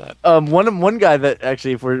 get ready for that. One guy that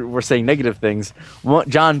actually, if we're saying negative things,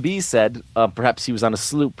 John B said perhaps he was on a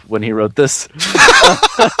sloop when he wrote this.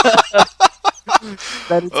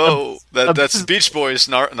 That's Beach Boys.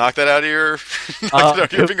 Knock that out of your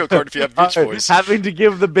bingo card if you have Beach Boys. Having to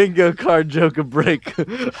give the bingo card joke a break. Put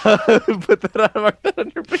that on, mark that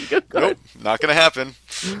on your bingo card. Nope, not gonna happen.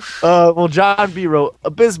 Well, John B wrote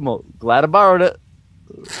abysmal. Glad I borrowed it.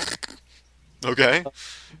 Okay.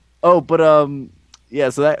 Yeah.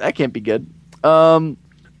 So that can't be good. All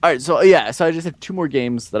right. So I just have two more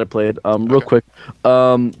games that I played. Real quick.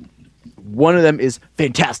 One of them is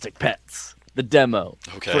Fantastic Pets, the demo.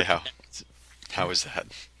 Okay. How is that?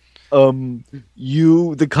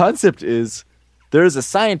 The concept is there's a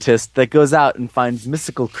scientist that goes out and finds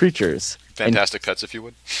mystical creatures. Fantastic Pets, if you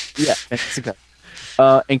would. Yeah, Fantastic Pets.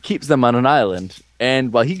 And keeps them on an island.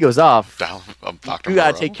 And while he goes off, you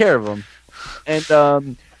gotta take care of them.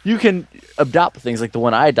 And you can adopt things like the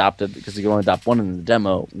one I adopted, because you can only adopt one in the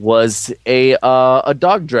demo, was a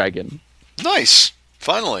dog dragon. Nice.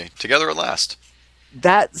 Finally, together at last.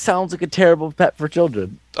 That sounds like a terrible pet for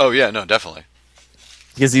children. Oh yeah, no, definitely.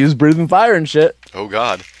 Because he was breathing fire and shit. Oh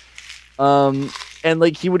god. And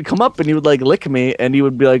like he would come up and he would like lick me and he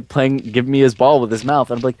would be like give me his ball with his mouth.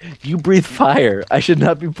 And I'm like, you breathe fire. I should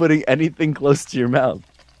not be putting anything close to your mouth.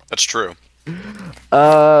 That's true.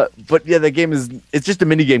 But yeah, the game it's just a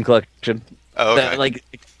mini game collection. Oh, okay. That, like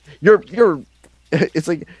it's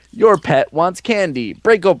like your pet wants candy.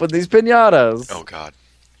 Break open these piñatas. Oh god.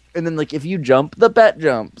 and then like if you jump, the pet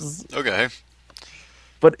jumps. Okay.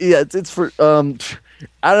 But yeah, it's for I don't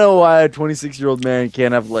know why a 26-year-old man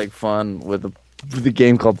can't have like fun with a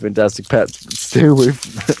game called Fantastic Pets. But stay away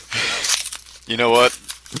from it. You know what?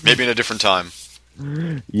 Maybe in a different time.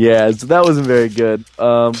 Yeah, so that wasn't very good.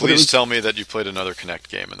 Please tell me that you played another Kinect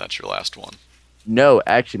game and that's your last one. No,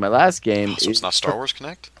 actually, my last game. So it's not Star Wars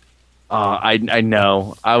Kinect? I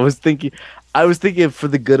know. I was thinking for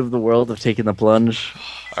the good of the world of taking the plunge.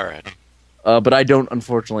 All right. But I don't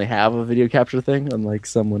unfortunately have a video capture thing, unlike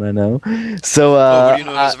someone I know. So who do you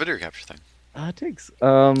know has a video capture thing? Tiggs.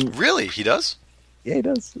 Really? He does? Yeah, he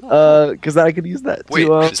does. Because I could use that. Wait,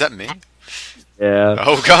 to, is that me? Yeah.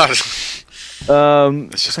 Oh God.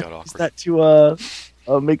 This just got awkward. That to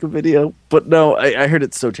make a video, but no, I heard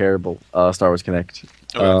it's so terrible. Star Wars Kinect.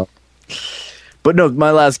 Okay. But no, my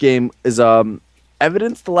last game is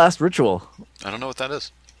Evidence: The Last Ritual. I don't know what that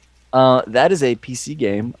is. That is a PC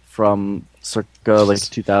game from circa like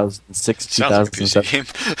 2006, Sounds like a 2007.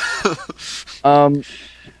 PC game.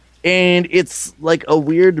 And it's like a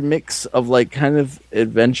weird mix of like kind of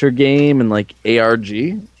adventure game and like ARG.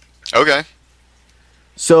 Okay.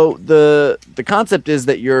 So the concept is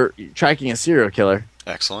that you're tracking a serial killer.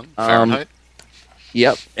 Excellent. Fahrenheit.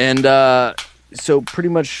 Yep. And so pretty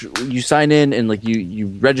much you sign in and like you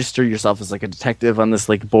register yourself as like a detective on this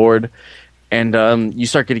like board, and you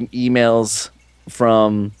start getting emails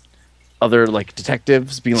from other like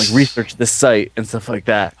detectives being like research this site and stuff like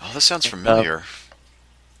that. Oh, this sounds familiar.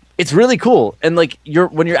 It's really cool, and like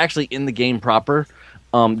when you're actually in the game proper,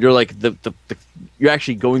 you're like the you're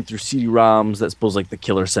actually going through CD-ROMs that suppose like the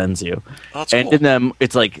killer sends you, that's and cool. in them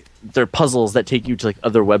it's like they're puzzles that take you to like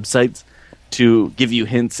other websites to give you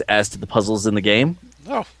hints as to the puzzles in the game.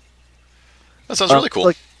 Oh, that sounds really cool.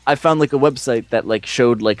 Like I found like a website that like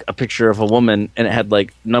showed like a picture of a woman and it had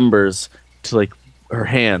like numbers to like her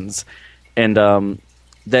hands, and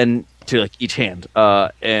then to like each hand,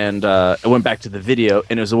 and I went back to the video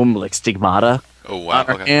and it was a woman with like stigmata on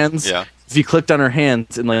her hands. Yeah. If you clicked on her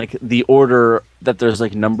hands in like the order that there's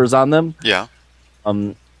like numbers on them, Yeah.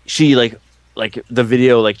 She like the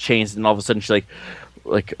video like changed, and all of a sudden she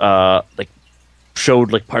like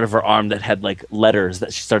showed like part of her arm that had like letters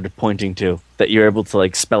that she started pointing to, that you're able to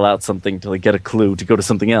like spell out something to like get a clue to go to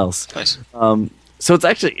something else. Nice. So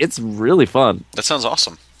it's really fun. That sounds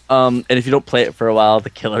awesome. And if you don't play it for a while, the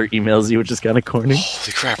killer emails you, which is kind of corny.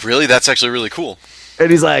 Holy crap! Really? That's actually really cool. And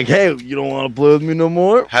he's like, "Hey, you don't want to play with me no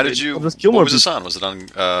more? How did you? I'll just kill what more was this people." on? Was it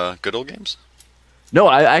on Good Old Games? No,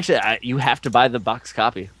 you have to buy the box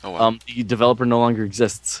copy. Oh wow. The developer no longer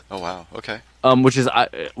exists. Oh wow. Okay.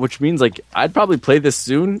 Which means like I'd probably play this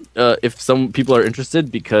soon if some people are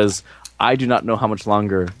interested, because I do not know how much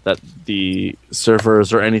longer that the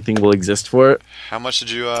servers or anything will exist for it. How much did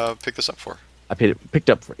you pick this up for? I picked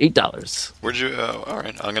up for $8. Where'd you? All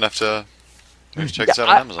right, I'm gonna have to maybe check this out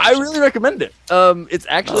on Amazon. I really recommend it. It's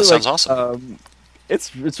actually that sounds awesome.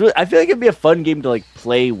 It's really, I feel like it'd be a fun game to like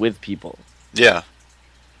play with people. Yeah.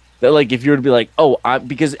 That like if you were to be like,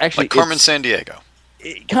 because actually like Carmen Sandiego.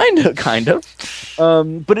 Kind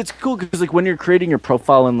of. But it's cool because like when you're creating your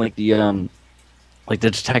profile in like the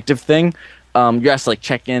detective thing, you're asked to like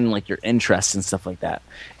check in like your interests and stuff like that.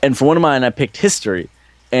 And for one of mine, I picked history,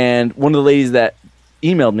 and one of the ladies that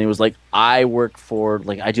emailed me was like, I work for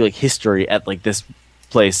like I do like history at like this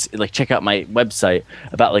place. Like check out my website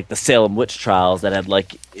about like the Salem witch trials that had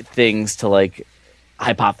like things to like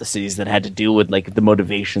hypotheses that had to do with like the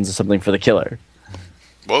motivations or something for the killer.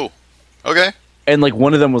 Whoa. Okay. And like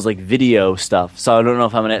one of them was like video stuff, so I don't know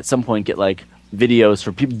if I'm gonna at some point get like videos for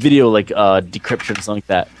video like decryption or something like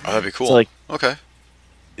that. Oh, that'd be cool. So, like, okay.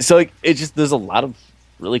 So like it just there's a lot of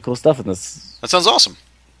really cool stuff in this. That sounds awesome.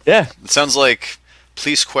 Yeah. It sounds like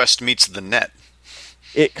Police Quest meets The Net.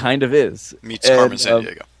 It kind of is. Meets Carmen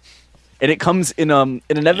Sandiego. And it comes in an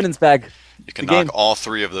evidence bag. You can knock all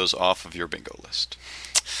three of those off of your bingo list.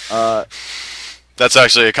 That's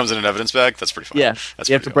actually, it comes in an evidence bag? That's pretty fun. Yeah,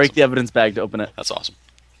 you have to break the evidence bag to open it. That's awesome.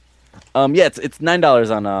 Yeah, it's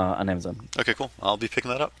 $9 on Amazon. Okay, cool. I'll be picking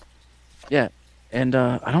that up. Yeah, and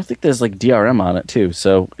I don't think there's like DRM on it too.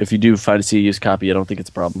 So if you do find a used copy, I don't think it's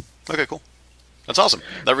a problem. Okay, cool. That's awesome.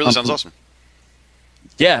 That really sounds awesome.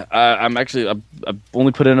 Yeah, I've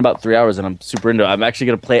only put in about 3 hours, and I'm super into it. I'm actually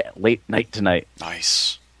gonna play it late night tonight.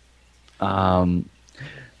 Nice.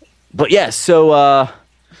 But yeah, so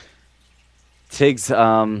Tiggs,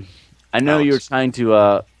 I know you were trying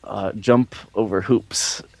to jump over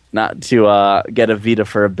hoops, not to get a Vita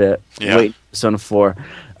for a bit. Yeah. Wait, Persona 4.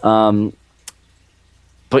 But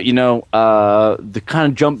you know, the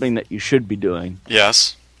kind of jumping that you should be doing.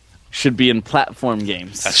 Yes. Should be in platform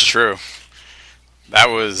games. That's true. That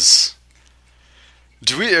was.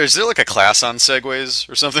 Is there like a class on segways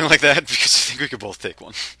or something like that? Because I think we could both take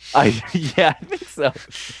one. Yeah, I think so.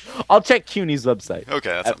 I'll check CUNY's website. Okay,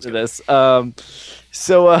 that sounds after good. this.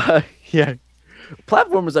 Yeah,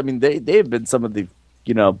 platformers. I mean, they've been some of the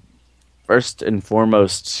first and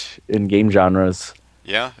foremost in game genres.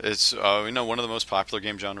 Yeah, it's one of the most popular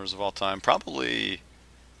game genres of all time. Probably,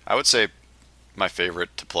 I would say, my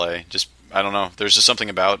favorite to play. Just I don't know. There's just something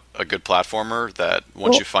about a good platformer that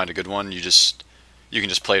once you find a good one, you can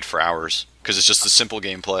just play it for hours because it's just a simple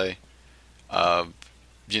gameplay.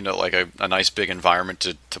 Like a nice big environment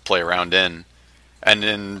to play around in, and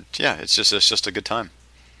then it's just a good time.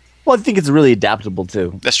 Well, I think it's really adaptable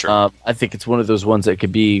too. That's true. I think it's one of those ones that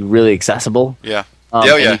could be really accessible. Yeah.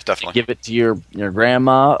 You Definitely. Give it to your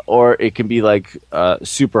grandma, or it can be like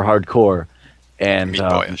super hardcore and Meat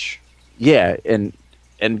Boyish. Yeah, and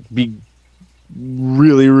be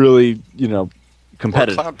really, really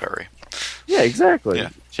competitive. Or Cloudberry. Yeah, exactly. Yeah.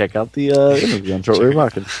 Check out the interview on Shortwave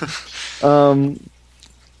Rockin'.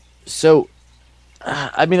 So,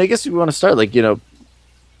 I mean, I guess we want to start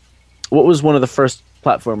what was one of the first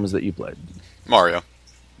platformers that you played? Mario.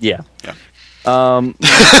 Yeah. Yeah. I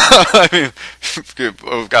mean,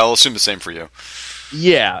 I'll assume the same for you.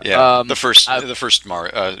 Yeah. Yeah. The first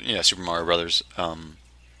Mario. Super Mario Brothers.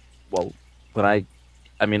 Well,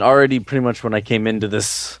 already pretty much when I came into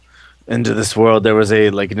this world, there was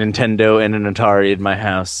a Nintendo and an Atari in my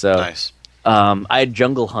house. So Nice. I had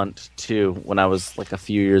Jungle Hunt too when I was a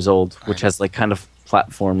few years old, which has kind of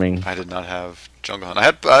platforming. I did not have Jungle Hunt. I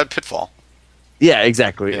had Pitfall. Yeah,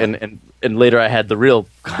 exactly. Yeah. And later I had the real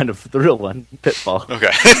one, Pitfall.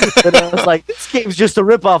 Okay. And I was like, this game's just a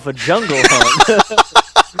ripoff of Jungle Hunt.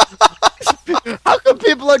 How come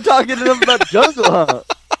people are talking to them about Jungle Hunt?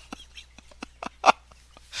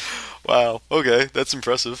 Wow. Okay, that's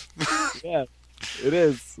impressive. Yeah, it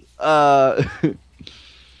is.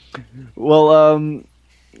 Well,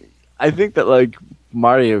 I think that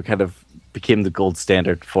Mario kind of became the gold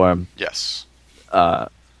standard for him. Yes.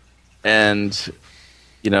 And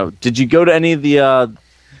did you go to any of the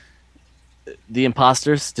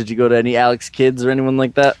imposters? Did you go to any Alex Kids or anyone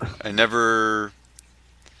like that? I never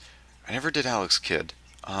did Alex Kidd.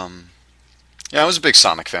 I was a big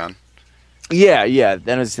Sonic fan. Yeah.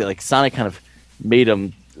 Then I was Sonic kind of made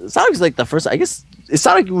him. Sonic's the first. I guess is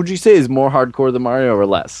Sonic. Would you say is more hardcore than Mario or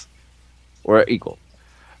less, or equal?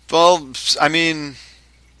 Well, I mean,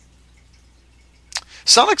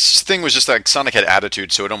 Sonic's thing was just that Sonic had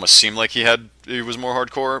attitude, so it almost seemed like he was more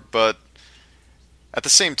hardcore. But at the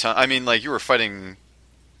same time, I mean, you were fighting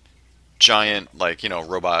giant,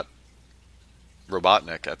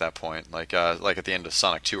 Robotnik at that point, like at the end of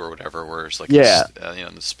Sonic 2 or whatever, where it's in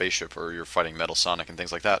the spaceship, or you're fighting Metal Sonic and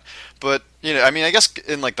things like that. But I mean, I guess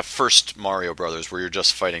in the first Mario Brothers, where you're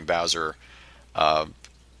just fighting Bowser,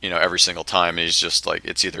 every single time, and he's just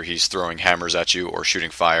it's either he's throwing hammers at you or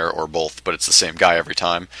shooting fire or both, but it's the same guy every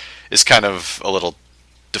time. It's kind of a little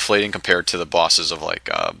deflating compared to the bosses of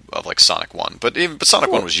Sonic 1. But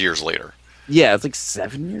Sonic 1 was years later. Yeah, it's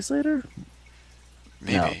 7 years later.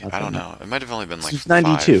 Maybe. No, I don't know. It might have only been it's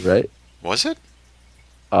 92, 5. right? Was it?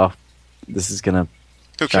 Oh, this is gonna.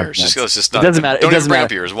 Who cares? Let's just not. It doesn't matter. Don't It even doesn't bring matter.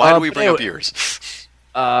 up years. Why do we bring up anyway, years?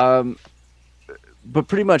 But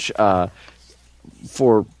pretty much,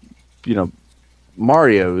 for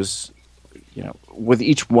Mario's, with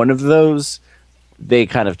each one of those, they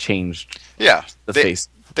kind of changed. Yeah, the face.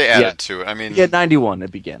 They added to it. I mean, 91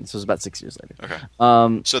 it began, so it was about 6 years later. Okay.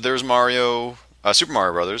 So there was Mario, Super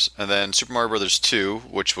Mario Brothers, and then Super Mario Brothers 2,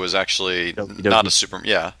 which was actually not a just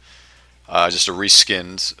a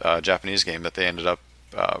reskinned Japanese game that they ended up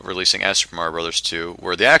releasing as Super Mario Brothers 2,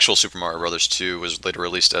 where the actual Super Mario Brothers 2 was later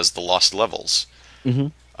released as the Lost Levels. Mm-hmm.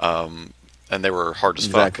 And they were hard as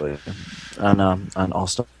fuck. Exactly. On All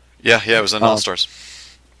Star. Yeah, it was on All Stars.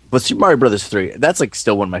 But Super Mario Brothers 3, that's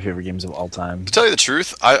still one of my favorite games of all time. To tell you the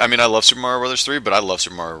truth, I mean, I love Super Mario Brothers 3, but I love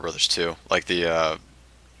Super Mario Brothers 2. Like the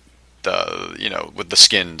with the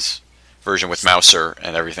skinned version with Mouser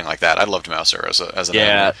and everything like that. I loved Mouser as an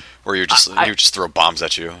enemy, where you just throw bombs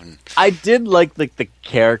at you. And I did like the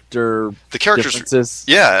characters. Differences.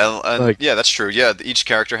 Yeah, and yeah, that's true. Yeah, each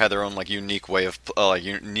character had their own unique way of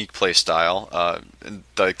unique play style. And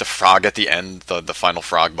the frog at the end, the final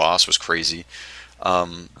frog boss was crazy.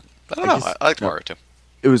 I don't know. I liked Mario 2.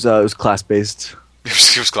 It was class based.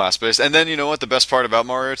 It was class based. And then you know what? The best part about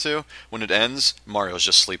Mario 2, when it ends, Mario's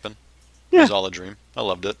just sleeping. Yeah. It was all a dream. I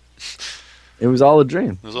loved it. It was all a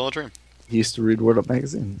dream. It was all a dream. He used to read Word Up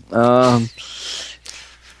magazine. You want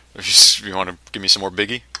to give me some more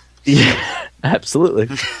Biggie? Yeah, absolutely.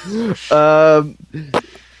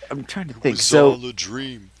 I'm trying to It think. was So, all a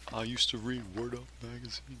dream. I used to read Word Up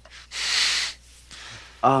magazine.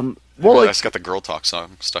 well, I like, just got the Girl Talk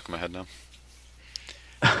song stuck in my head now.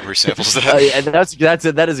 Resamples that. yeah,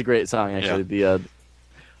 that is a great song actually. Yeah. The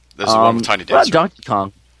There's one with Tiny what about Dancer. Donkey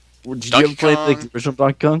Kong? Did you Donkey ever play like, Kong- the original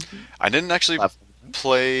Donkey Kong? I didn't actually Platform.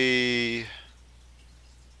 play.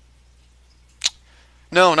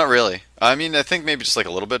 No, not really. I mean, I think maybe just like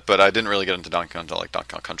a little bit, but I didn't really get into Donkey Kong until like Donkey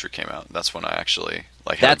Kong Country came out. That's when I actually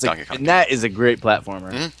like had That's Donkey Kong. and that is a great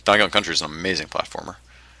platformer. Donkey Kong Country is an amazing platformer.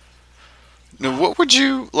 Now, what would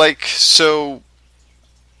you like? So,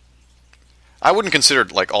 I wouldn't consider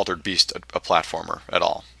like Altered Beast a platformer at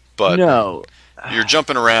all, but No, you're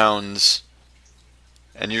jumping around,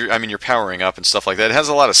 and you're powering up and stuff like that. It has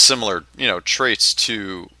a lot of similar, traits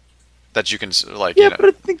to that you can like. yeah, but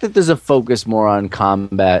I think that there's a focus more on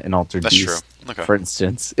combat in Altered That's Beast. true. Okay. For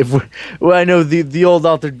instance, I know the old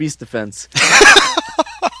Altered Beast defense.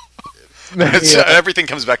 Yeah. Everything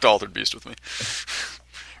comes back to Altered Beast with me.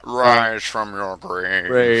 Rise from your grave.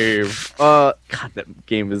 Brave. God, that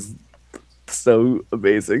game is so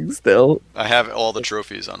amazing. Still, I have all the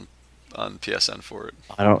trophies on PSN for it.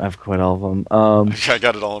 I don't have quite all of them. I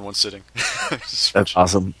got it all in one sitting. That's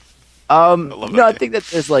awesome. love No, that I game. think that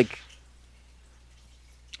there's like,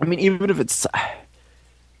 I mean, even if it's,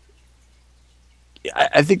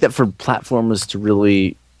 I think that for platformers to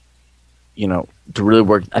really, to really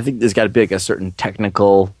work, I think there's got to be like a certain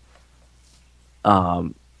technical,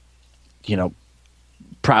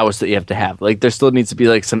 prowess that you have to have. Like, there still needs to be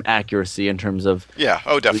like some accuracy in terms of Yeah.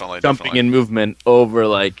 Oh, definitely. jumping definitely. and movement over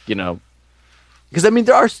like, because I mean,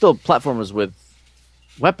 there are still platformers with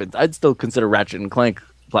weapons. I'd still consider Ratchet and Clank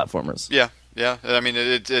platformers. Yeah. Yeah. I mean,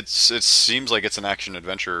 it seems like it's an action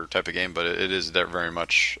adventure type of game, but it is very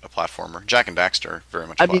much a platformer. Jack and Daxter, very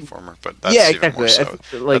much a I mean, platformer, but that's yeah, even exactly. more I so. think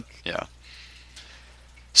that, like, Yeah.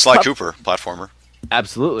 Sly Cooper, platformer.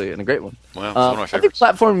 absolutely, and a great one. Well, it's one of my I think favorites.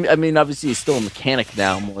 platform. I mean, obviously, is still a mechanic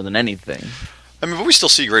now more than anything. I mean, but we still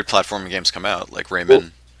see great platforming games come out, like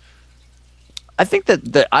Rayman. I think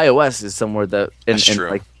that the iOS is somewhere that in That's true.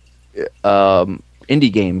 like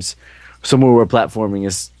indie games, somewhere where platforming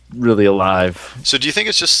is really alive. So do you think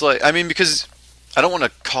it's just like, I mean, because I don't want to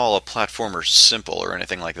call a platformer simple or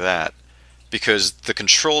anything like that, because the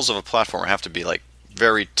controls of a platformer have to be like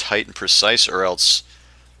very tight and precise, or else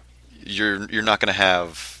you're not going to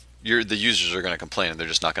have the users are going to complain and they're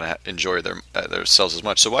just not going to enjoy themselves as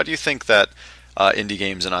much. So why do you think that indie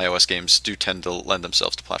games and iOS games do tend to lend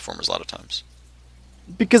themselves to platformers a lot of times?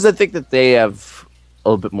 Because I think that they have a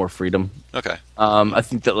little bit more freedom. Okay. I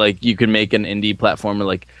think that like you can make an indie platformer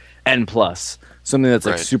like N plus, something that's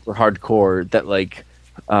like Right. super hardcore that like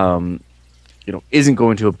isn't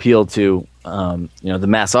going to appeal to the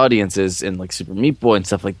mass audiences in like Super Meat Boy and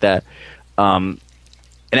stuff like that.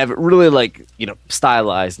 And have it really like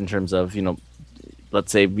stylized in terms of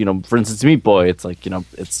let's say for instance Meat Boy, it's like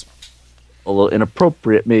it's a little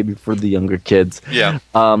inappropriate maybe for the younger kids. Yeah.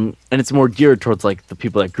 And it's more geared towards like the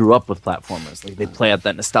people that grew up with platformers, like they play out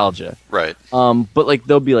that nostalgia. Right. But like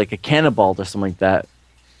there'll be like a Cannonball or something like that,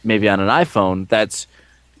 maybe on an iPhone. That's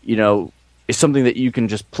is something that you can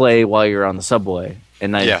just play while you're on the subway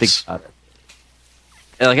and not even think Yes. about it.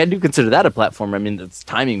 And like I do consider that a platform. I mean, it's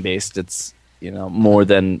timing based. It's more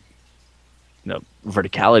than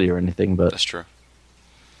verticality or anything. But That's true.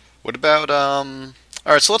 What about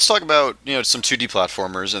all right, so let's talk about some 2D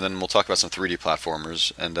platformers, and then we'll talk about some 3D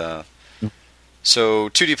platformers. And so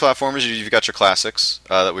 2D platformers, you've got your classics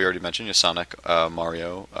that we already mentioned: your Sonic,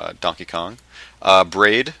 Mario, Donkey Kong,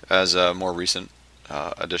 Braid as a more recent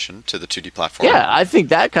addition to the 2D platform. yeah, I think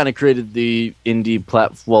that kind of created the indie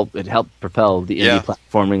Well, it helped propel the indie Yeah.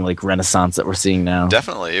 platforming like renaissance that we're seeing now.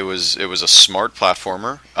 Definitely, it was a smart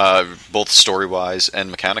platformer, both story wise and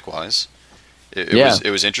mechanic wise. It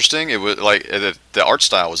was interesting. It was like the art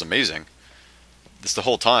style was amazing. This the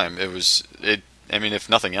whole time. I mean, if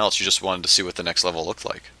nothing else, you just wanted to see what the next level looked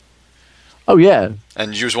like, Oh yeah,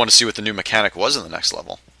 and you just wanted to see what the new mechanic was in the next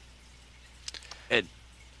level.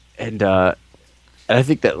 and I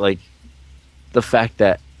think that like the fact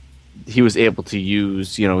that he was able to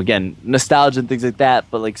use again nostalgia and things like that,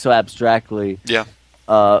 but like so abstractly, Yeah,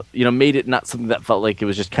 made it not something that felt like it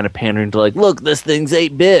was just kind of pandering to like, look, this thing's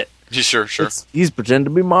 8-bit. sure. He's pretending to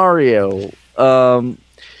be Mario.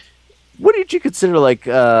 What did you consider like?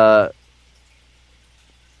 Did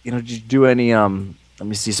you do any? Let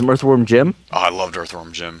me see, some Earthworm Jim. Oh, I loved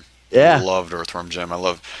Earthworm Jim. Yeah. I loved Earthworm Jim.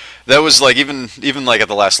 That was like even like at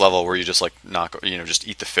the last level where you just like just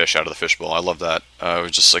eat the fish out of the fishbowl. I love that. It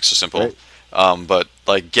was just like so simple. Right. But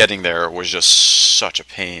like getting there was just such a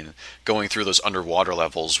pain. Going through those underwater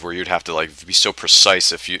levels where you'd have to like be so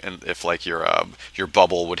precise if like your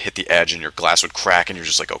bubble would hit the edge and your glass would crack and you're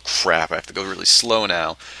just like, oh crap, I have to go really slow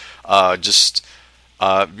now. Just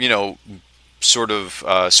you know, sort of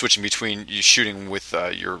switching between you shooting with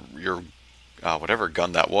your whatever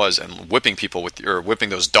gun that was and whipping people with or whipping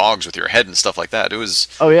those dogs with your head and stuff like that. It was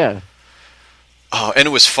Oh yeah. and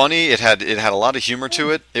it was funny. It had a lot of humor to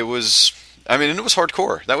it. It was, I mean, and it was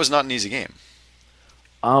hardcore. That was not an easy game.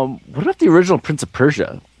 What about the original Prince of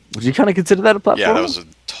Persia? Would you kind of consider that a platform? Yeah, that was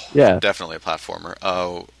Yeah. definitely a platformer.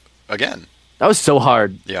 Oh, again, That was so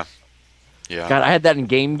hard. yeah, yeah. God, I had that in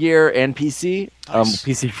Game Gear and PC. Nice.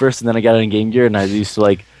 PC first, and then I got it in Game Gear, and I used to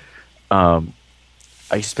like, I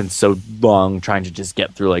used to spend so long trying to just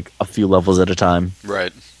get through like a few levels at a time.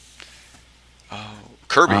 Right. Oh,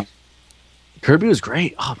 Kirby. Kirby was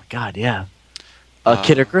great. Oh my god, yeah.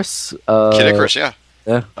 Kid Icarus. Kid Icarus, yeah.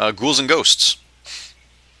 Yeah. Ghouls and Ghosts.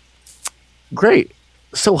 Great.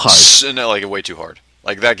 So hard. No, like way too hard.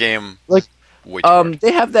 Like that game. Like, way too hard.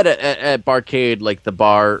 they have that at Barcade, like the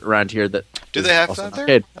bar around here. That Do is they have also that an there?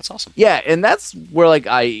 arcade. That's awesome. Yeah, and that's where like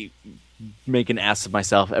I make an ass of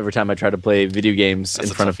myself every time I try to play video games That's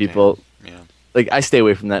in a front of tough game. people. Yeah. Like I stay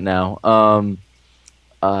away from that now.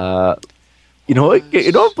 You know what?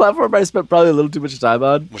 You know what platform I spent probably a little too much time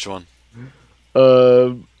on? Which one?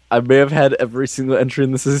 I may have had every single entry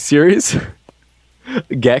in this series.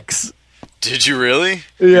 Gex. Did you really?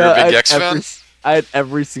 Yeah, You're a I big had Gex every- fan? I had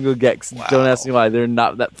every single Gex. Wow. Don't ask me why. They're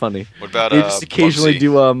not that funny. What about They just occasionally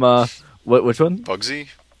Bubsy? do which one? Bugsy?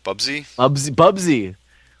 Bubsy? Bubsy.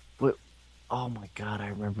 What? Oh my god, I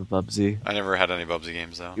remember Bubsy. I never had any Bubsy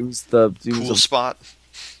games though. It was the Cool Spot.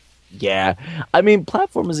 yeah. I mean,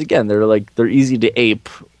 platformers again. They're easy to ape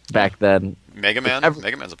back then. Mega Man. Every-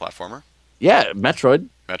 Mega Man's a platformer. Yeah, Metroid.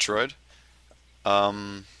 Metroid.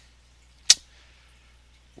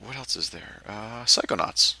 What else is there?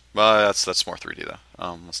 Psychonauts. Well, that's more 3D though.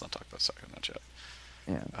 Let's not talk about Psychonauts yet.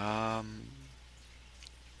 Yeah.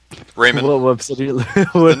 Rayman. What website are you,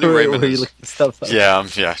 new Rayman where you is- looking stuff up? Yeah,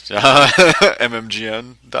 yeah.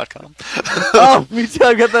 MMGN.com. Oh, me too.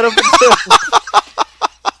 I got that up too.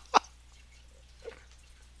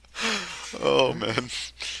 Oh man,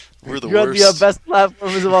 we're the You got worst. the best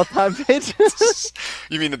platformers of all time page.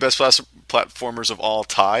 You mean the best platformers of all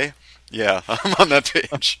time? Yeah, I'm on that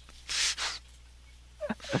page.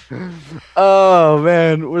 Oh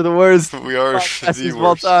man, we're the worst. We are podcasters the of all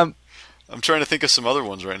worst. time. I'm trying to think of some other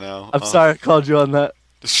ones right now. I'm sorry I called you on that.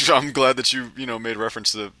 I'm glad that you made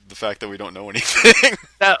reference to the fact that we don't know anything.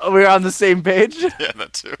 We're on the same page. Yeah,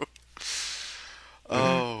 that too.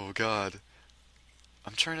 Oh God,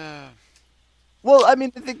 I'm trying to. Well, I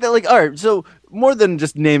mean, I think that like, all right. So more than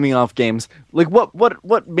just naming off games, like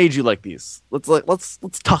what made you like these? Let's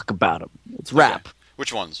talk about them. Let's rap. Okay.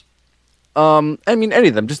 Which ones? I mean, any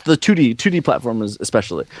of them. Just the 2D platformers,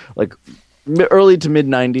 especially like early to mid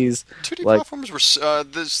 '90s. 2D like, platformers were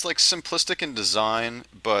this like simplistic in design,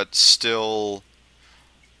 but still,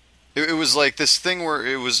 it was like this thing where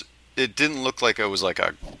it didn't look like it was like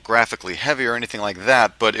a graphically heavy or anything like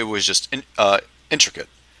that, but it was just intricate.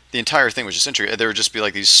 The entire thing was just intricate. There would just be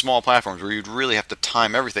like these small platforms where you'd really have to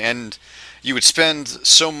time everything, and you would spend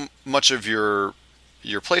so much of your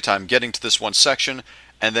playtime getting to this one section,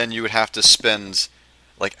 and then you would have to spend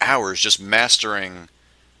like hours just mastering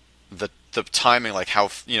the timing, like how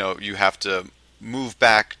you have to move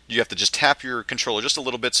back. You have to just tap your controller just a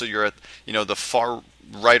little bit so you're at the far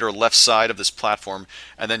right or left side of this platform,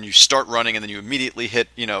 and then you start running, and then you immediately hit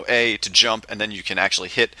A to jump, and then you can actually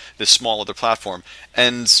hit this small other platform.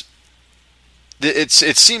 And it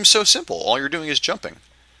seems so simple. All you're doing is jumping.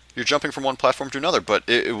 You're jumping from one platform to another, but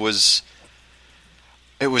it was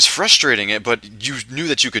frustrating. But you knew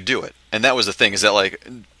that you could do it, and that was the thing. Is that like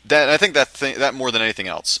that? I think that more than anything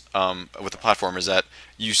else with the platform is that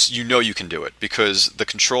you know you can do it because the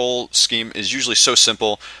control scheme is usually so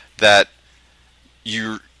simple that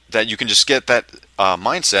you can just get that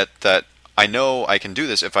mindset that I know I can do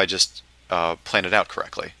this if I just plan it out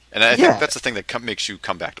correctly. And I think that's the thing that makes you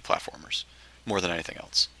come back to platformers more than anything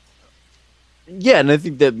else. Yeah, and I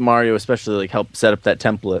think that Mario especially like helped set up that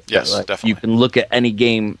template. Yes, that, like, definitely. You can look at any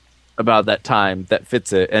game about that time that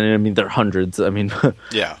fits it, and I mean there are hundreds. I mean,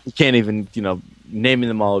 Yeah. you can't even naming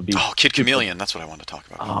them all would be. Oh, Kid Chameleon. That's what I wanted to talk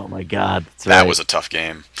about. Oh my god, that's That right. was a tough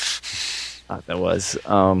game. That was.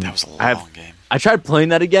 That was a long game. I tried playing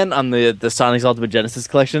that again on the Sonic's Ultimate Genesis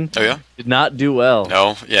collection. Oh yeah. Did not do well.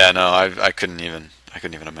 No. Yeah. No. I couldn't even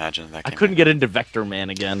imagine that I game. couldn't get into Vector Man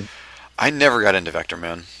again. I never got into Vector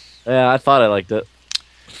Man. Yeah, I thought I liked it.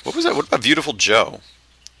 What was that? What about Beautiful Joe?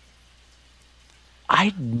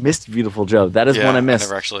 I missed Beautiful Joe. That is one I missed. I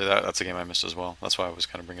never actually. That's a game I missed as well. That's why I was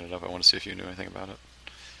kind of bringing it up. I want to see if you knew anything about it.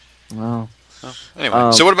 Well,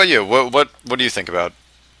 anyway, so what about you? What do you think about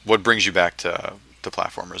what brings you back to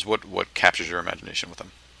platformers? What captures your imagination with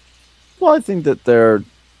them? well, I think that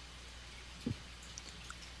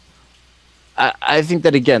I think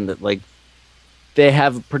that again that like they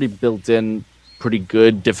have a pretty built-in, pretty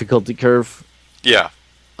good difficulty curve. Yeah.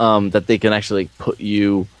 That they can actually put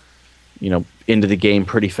you, into the game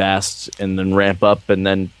pretty fast and then ramp up and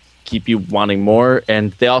then keep you wanting more.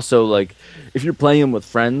 And they also like, if you're playing them with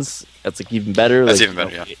friends, that's like even better. That's like, even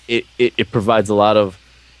better. Yeah. It provides a lot of,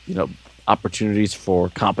 opportunities for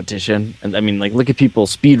competition. And I mean, like look at people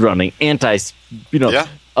speed running,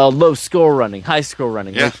 low score running, high score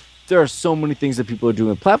running. Yeah. Like, there are so many things that people are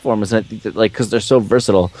doing with platformers, and I think that like because they're so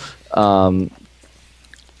versatile,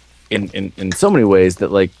 in so many ways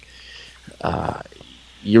that like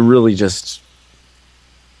you're really just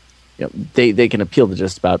they can appeal to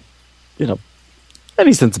just about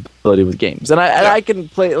any sensibility with games, and I can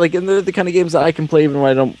play like and they're the kind of games that I can play even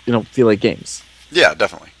when I don't feel like games. Yeah,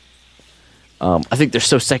 definitely. I think they're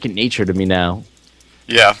so second nature to me now.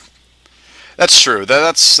 Yeah, that's true.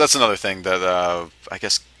 That's another thing that I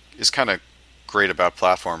guess is kind of great about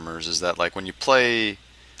platformers is that like when you play,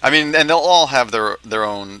 I mean, and they'll all have their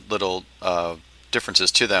own little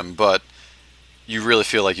differences to them, but you really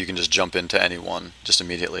feel like you can just jump into any one just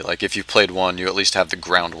immediately. Like if you played one, you at least have the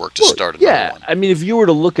groundwork to start another one. I mean, if you were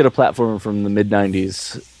to look at a platformer from the mid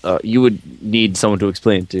 '90s, you would need someone to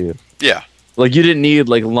explain it to you. Yeah. Like you didn't need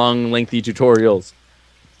like long, lengthy tutorials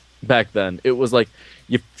back then. It was like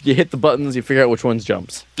you hit the buttons, you figure out which one's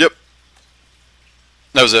jumps. Yep.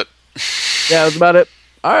 That was it. Yeah, that was about it.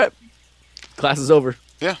 All right, class is over.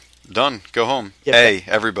 Yeah, done. Go home. Yeah, hey,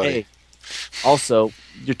 everybody. Hey. Also,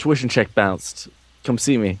 your tuition check bounced. Come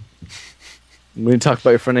see me. I'm going to talk about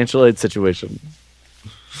your financial aid situation.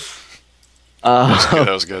 That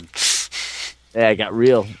was good. Yeah, I got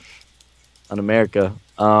real on America.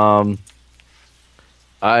 All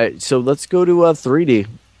right, so let's go to 3D.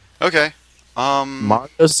 Okay.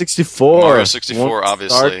 Mario 64. Mario 64,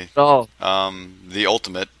 obviously. Oh. The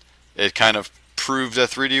ultimate. It kind of proved that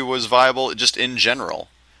 3D was viable just in general,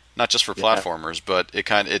 not just for platformers, but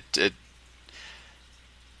it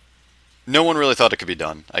no one really thought it could be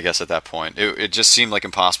done, I guess, at that point. It just seemed like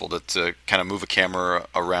impossible to kind of move a camera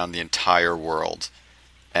around the entire world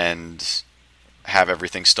and have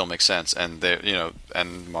everything still make sense. And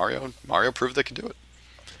and Mario proved they could do it.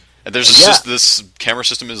 And there's just this camera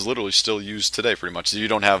system is literally still used today, pretty much. You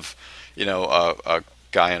don't have, a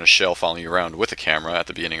guy on a shell following you around with a camera at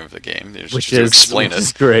the beginning of the game, which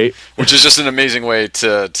is great. Which is just an amazing way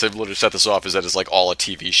to literally set this off. Is that it's like all a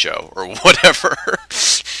TV show or whatever.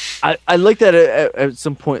 I like that at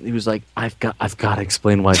some point he was like, I've got to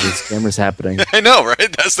explain why this camera's happening. I know,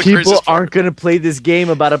 right? That's the people aren't going to play this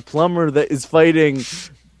game about a plumber that is fighting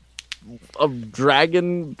a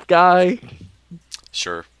dragon guy.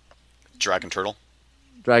 Sure. Dragon turtle,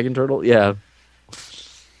 yeah.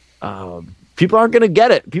 People aren't going to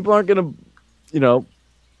get it. People aren't going to,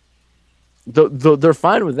 they're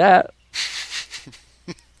fine with that.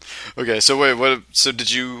 Okay, so wait, what? So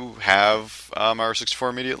did you have Mario 64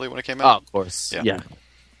 immediately when it came out? Oh, of course, yeah.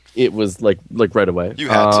 It was like right away. You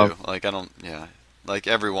had to. Like like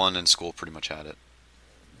everyone in school pretty much had it.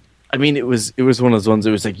 I mean, it was one of those ones.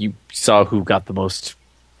 It was like you saw who got the most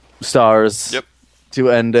stars. Yep. To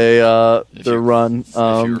end the run. If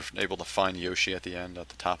you were able to find Yoshi at the end at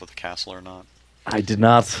the top of the castle or not. I did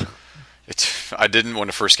not. I didn't when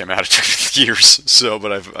it first came out. It took years,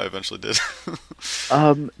 but I eventually did.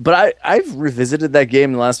 But I've revisited that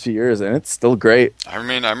game in the last few years, and it's still great. I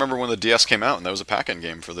mean, I remember when the DS came out, and that was a pack-in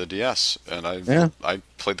game for the DS, and I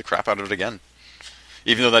played the crap out of it again,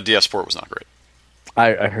 even though that DS port was not great.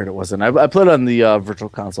 I heard it wasn't. I played it on the Virtual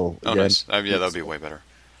Console. Oh, again. Nice. Yeah, that would be way better.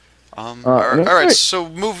 All right, so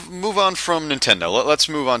move on from Nintendo. Let's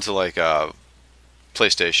move on to like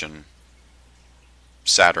PlayStation,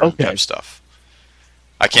 Saturn type stuff.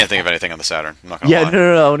 I can't think of anything on the Saturn. I'm not gonna lie.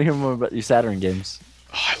 No. I want to hear more about your Saturn games.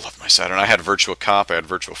 Oh, I love my Saturn. I had Virtua Cop. I had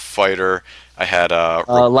Virtua Fighter. I had Robotica.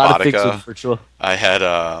 A lot of things with Virtua. I had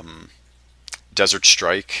Desert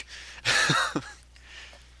Strike.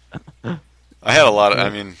 I had a lot of. I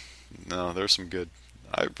mean, no, there's some good.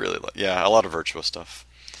 I really like. Yeah, a lot of Virtua stuff.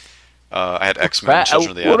 I had X-Men, Children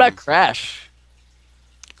of the Atom. What about Crash?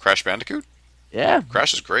 Crash Bandicoot? Yeah.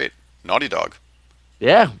 Crash is great. Naughty Dog.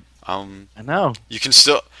 Yeah. I know. You can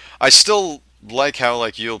still... I still like how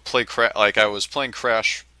like you'll play Crash... Like I was playing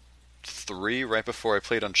Crash 3 right before I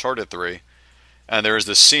played Uncharted 3. And there was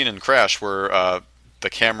this scene in Crash where the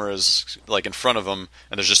camera is like in front of him,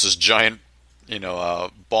 and there's just this giant,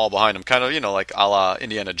 ball behind him, kind of, like a la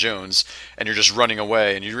Indiana Jones, and you're just running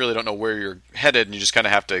away, and you really don't know where you're headed, and you just kind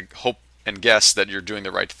of have to hope and guess that you're doing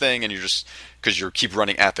the right thing, and because you keep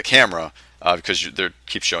running at the camera, because they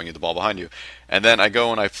keep showing you the ball behind you. And then I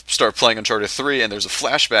go and I start playing Uncharted 3, and there's a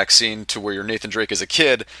flashback scene to where you're Nathan Drake as a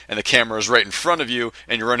kid, and the camera is right in front of you,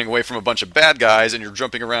 and you're running away from a bunch of bad guys, and you're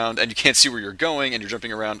jumping around, and you can't see where you're going, and you're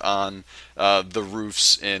jumping around on the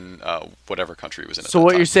roofs in whatever country it was in. So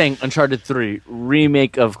what you're saying, Uncharted 3,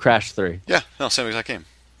 remake of Crash 3? Yeah, no, same exact game.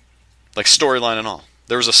 Like storyline and all.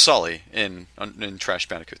 There was a Sully in Crash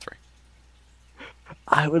Bandicoot 3.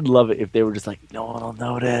 I would love it if they were just like, no one will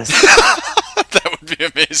notice. That would be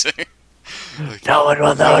amazing. Like, no one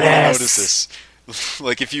will notice this.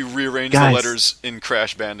 Like if you rearrange Guys. the letters in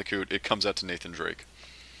Crash Bandicoot, it comes out to Nathan Drake.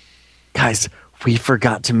 Guys, we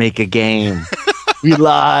forgot to make a game. We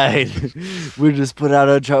lied. We just put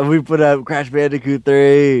out Crash Bandicoot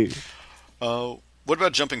 3. What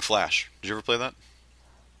about Jumping Flash? Did you ever play that?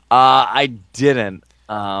 I didn't.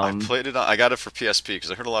 I played it. I got it for PSP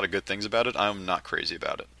because I heard a lot of good things about it. I'm not crazy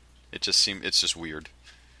about it. It's just weird.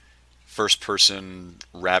 First-person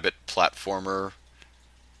rabbit platformer.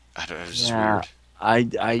 I don't know. It's just weird. I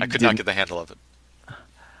could not get the handle of it.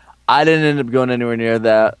 I didn't end up going anywhere near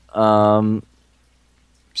that. Spyro's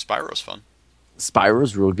fun.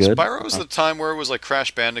 Spyro's real good. Spyro was the time where it was like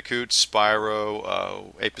Crash Bandicoot,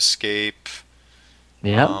 Spyro, Ape Escape.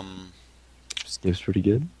 Yeah. Escape's pretty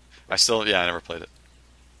good. I never played it.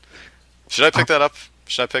 Should I pick that up?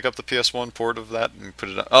 Should I pick up the PS1 port of that and put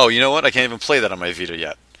it up? Oh, you know what? I can't even play that on my Vita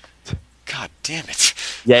yet. God damn it.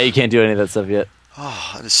 Yeah, you can't do any of that stuff yet.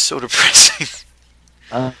 Oh, that is so depressing.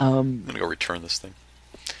 I'm going to go return this thing.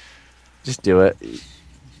 Just do it.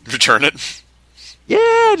 Return it?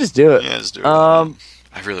 Yeah, just do it. Yeah, just do it. I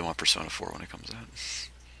really want Persona 4 when it comes out.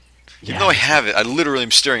 Even though I have it, I literally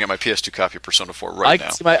am staring at my PS2 copy of Persona 4 right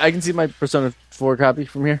now. I can see my Persona 4 copy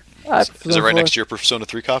from here. Is it right next to your Persona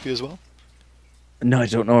 3 copy as well? No, I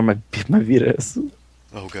don't know where my Vita is.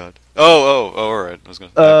 Oh god. Oh, all right. I've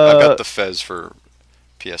got the Fez for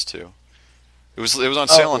PS2. It was on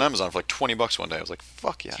sale on Amazon for like $20 one day. I was like,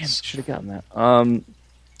 fuck yes. Damn, should have gotten that.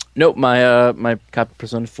 Nope, my copy of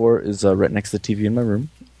Persona 4 is right next to the TV in my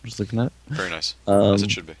room. I'm just looking at it. Very nice. As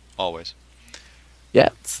it should be. Always. Yeah,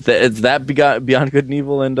 it's that Beyond Good and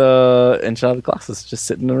Evil and Shadow of the Colossus just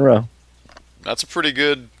sitting in a row. That's a pretty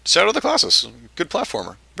good Shadow of the Colossus. Good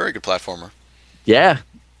platformer. Very good platformer. Yeah.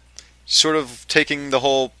 Sort of taking the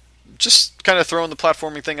whole, just kind of throwing the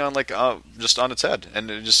platforming thing on just on its head and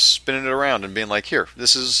just spinning it around and being like, here,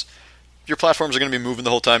 your platforms are going to be moving the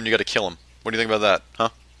whole time and you got to kill them. What do you think about that, huh?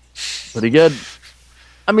 Pretty good.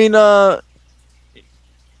 I mean, I'm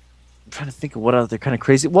trying to think of what other kind of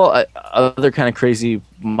crazy, other kind of crazy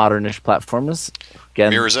modernish platformers. Again,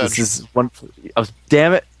 Mirror's Edge. This is one. Oh,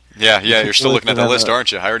 damn it. Yeah, you're still looking at the list,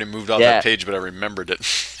 aren't you? I already moved off that page, but I remembered it.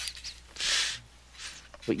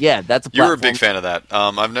 But yeah, that's a platform. You were a big fan of that.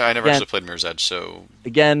 I never actually played Mirror's Edge, so...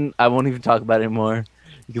 Again, I won't even talk about it anymore.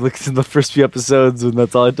 You can look at the first few episodes, and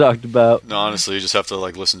that's all I talked about. No, honestly, you just have to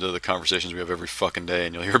listen to the conversations we have every fucking day,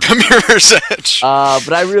 and you'll hear about Mirror's Edge.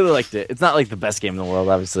 But I really liked it. It's not like the best game in the world,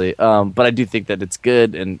 obviously. But I do think that it's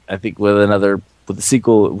good, and I think with the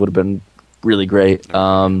sequel, it would have been really great.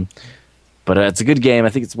 But it's a good game. I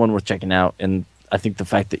think it's one worth checking out, and I think the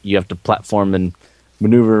fact that you have to platform and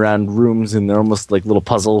maneuver around rooms and they're almost like little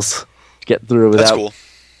puzzles to get through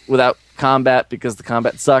without combat because the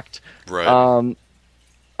combat sucked. Right.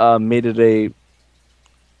 Made it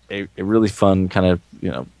a really fun kind of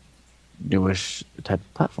newish type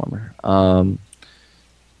of platformer.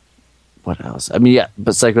 What else? I mean, yeah,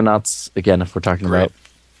 but Psychonauts again. If we're talking about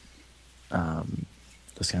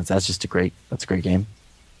those kinds, that's a great game.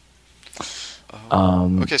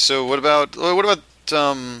 Okay, so what about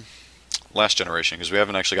last generation? Because we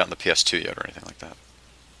haven't actually gotten the PS2 yet or anything like that.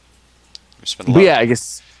 We spent a lot. Yeah, I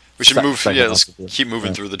guess we should move. Yeah, let's keep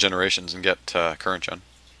moving through the generations and get current gen.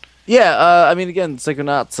 Yeah, I mean, again,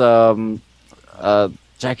 Psychonauts.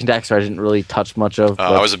 Jak and Daxter, I didn't really touch much of.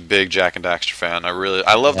 I was a big Jak and Daxter fan.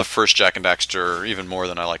 I love the first Jak and Daxter even more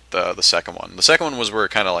than I liked the second one. The second one was where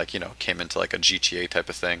it kind of came into like a GTA type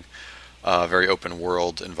of thing, very open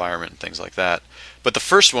world environment and things like that. But the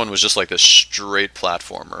first one was just like this straight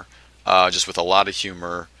platformer, just with a lot of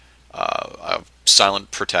humor, a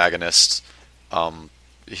silent protagonist,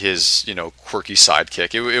 his quirky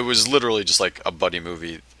sidekick. It was literally just like a buddy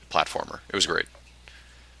movie platformer. It was great.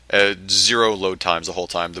 0 load times the whole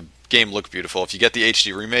time. The game looked beautiful. If you get the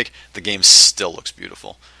HD remake, the game still looks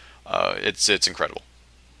beautiful. It's incredible.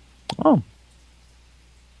 Oh.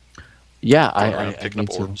 Yeah, Going I around picking me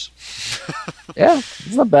up too. orbs. Yeah,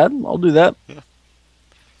 it's not bad. I'll do that. Yeah.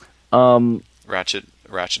 Um, Ratchet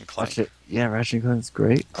and watch Clank. it. Yeah, Ratchet and Clank's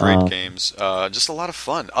great. Great games. Just a lot of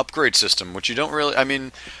fun. Upgrade system, which you don't really. I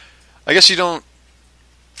mean, I guess you don't.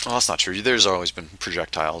 Well, that's not true. There's always been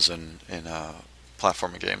projectiles in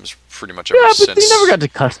platforming games pretty much ever Yeah, but since. you never got to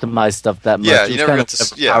customize stuff that much. Yeah, It you was never kind got of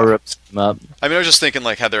to. Yeah, power ups come up. I mean, I was just thinking,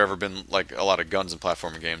 like, had there ever been like a lot of guns in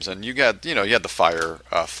platforming games, and you got, you had the fire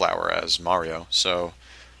flower as Mario, so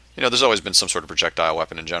there's always been some sort of projectile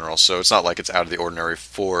weapon in general. So it's not like it's out of the ordinary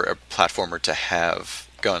for a platformer to have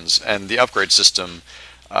guns, and the upgrade system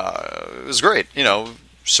was great.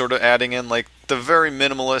 Sort of adding in like the very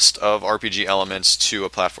minimalist of RPG elements to a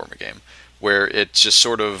platformer game, where it just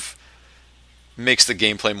sort of makes the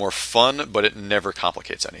gameplay more fun, but it never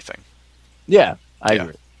complicates anything. Yeah, I Yeah.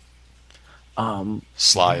 agree.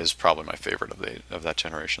 Sly is probably my favorite of that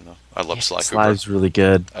generation, though. I love Sly Cooper. Sly's really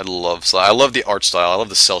good. I love Sly. I love the art style. I love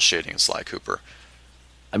the cell shading in Sly Cooper.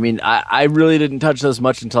 I mean, I really didn't touch those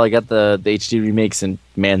much until I got the HD remakes, and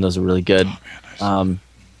man, those are really good. Oh man,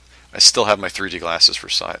 I still have my 3D glasses for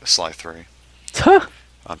Sly 3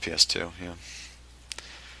 on PS2. Yeah,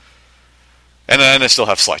 and then I still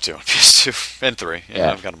have Sly 2 on PS2 and 3.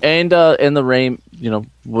 yeah, I've got them. and the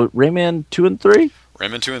Rayman 2 and 3.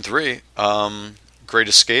 Rayman 2 and 3. Great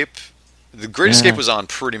Escape. The Great Escape was on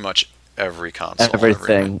pretty much every console.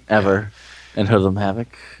 Everything ever, and Hoodlum Havoc.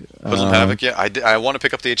 Hoodlum Havoc. Yeah, I want to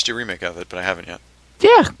pick up the HD remake of it, but I haven't yet.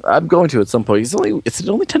 Yeah, I'm going to at some point. It's only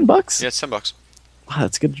 $10. Yeah, it's $10. Wow,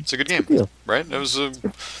 that's good. It's a good game, deal. right? It was the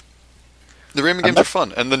Rayman games are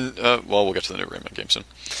fun, and then we'll get to the new Rayman game soon.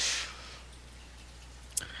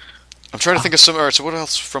 I'm trying to think of some. Alright, so what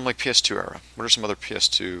else from like PS2 era? What are some other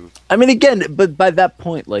PS2? I mean, again, but by that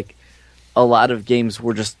point, like a lot of games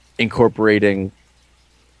were just incorporating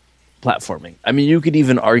platforming. I mean, you could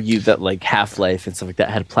even argue that like Half-Life and stuff like that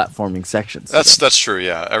had platforming sections. That's true.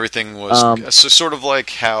 Yeah, everything was sort of like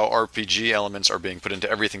how RPG elements are being put into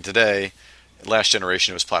everything today. Last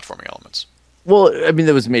generation, it was platforming elements. Well, I mean,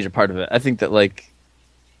 that was a major part of it. I think that like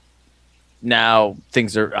now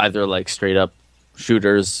things are either like straight up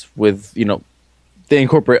shooters with they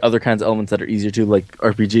incorporate other kinds of elements that are easier to, like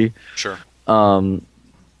RPG. Sure.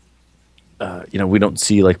 We don't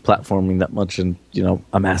see like platforming that much in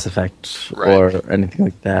a Mass Effect Right. or anything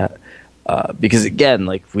like that, because again,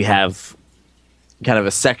 like we have kind of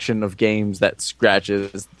a section of games that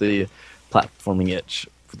scratches the platforming itch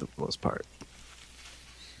for the most part.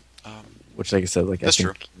 Which, like I said, like That's I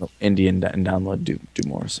think indie and download do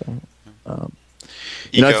more. So, I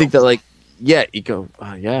Eco. think that like Eco,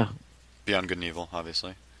 yeah, Beyond Good and Evil,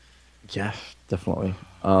 obviously. yeah, definitely.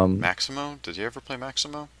 Maximo? Did you ever play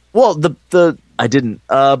Maximo? Well, the I didn't,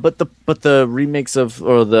 but the remakes of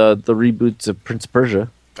or the reboots of Prince of Persia.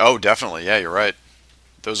 Oh, definitely. Yeah, you're right.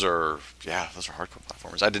 Those are hardcore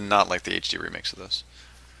platformers. I did not like the HD remakes of those.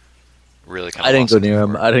 Really kind of. I didn't go near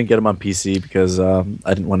them. I didn't get them on PC because I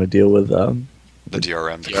didn't want to deal with the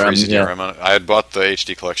DRM, the DRM, crazy yeah. DRM on it. I had bought the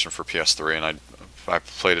HD collection for PS3, and I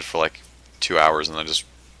played it for like 2 hours, and I just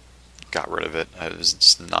got rid of it. I was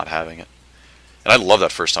just not having it. And I love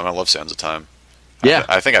that first time. I love Sands of Time. Yeah,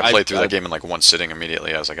 I think I played through that game in like one sitting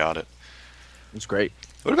immediately as I got it. It's great.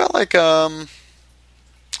 What about like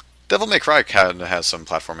Devil May Cry has some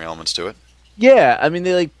platforming elements to it. Yeah, I mean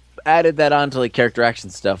they like added that on to like character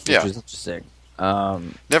action stuff, which Yeah. was interesting.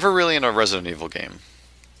 Never really in a Resident Evil game.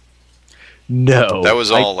 No, That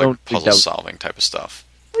was all I don't like think puzzle solving type of stuff.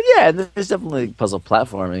 Well, yeah, and there's definitely puzzle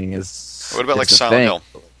platforming. What about like is a Silent thing.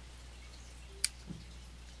 Hill?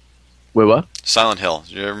 Wait, what? Silent Hill.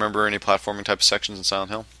 Do you remember any platforming type of sections in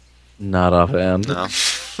Silent Hill? Not offhand. No.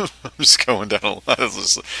 I'm just going down a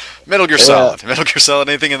lot. Metal Gear Solid. Metal Gear Solid.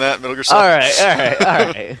 Anything in that? Metal Gear Solid.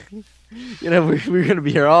 All right. We're gonna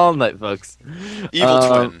be here all night, folks. Evil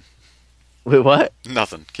Twin. Wait, what?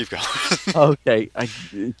 Nothing. Keep going. Okay, I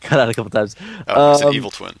cut out a couple times. Oh, it's an Evil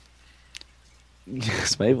Twin.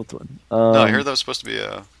 It's my Evil Twin. No, I heard that was supposed to be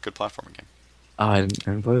a good platforming game. Oh, I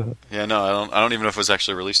didn't play that. Yeah, no, I don't even know if it was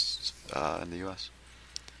actually released in the U.S.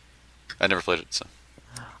 I never played it, so.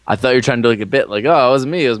 I thought you were trying to do like a bit, like, oh, it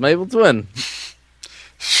wasn't me, it was my Evil Twin.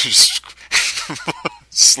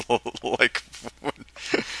 Slow, like,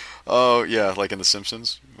 oh yeah, like in The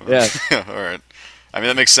Simpsons. Yeah. All right. I mean,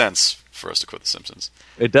 that makes sense for us to quote The Simpsons.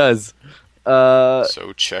 It does.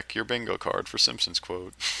 So check your bingo card for Simpsons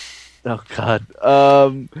quote. Oh God.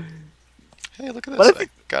 Hey, look at But this!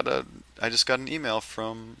 I just got an email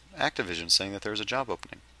from Activision saying that there's a job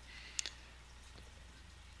opening.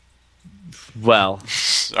 Well,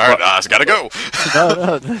 All right, I gotta go.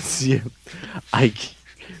 no, that's you.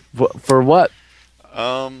 For what?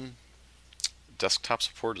 desktop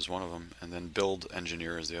support is one of them, and then build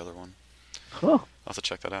engineer is the other one. Oh, I'll have to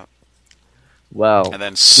check that out. wow. And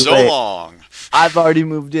then so Wait. long. I've already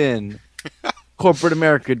moved in. Corporate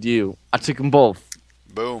America, do you? I took them both.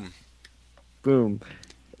 Boom. Boom.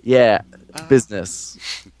 Yeah, business.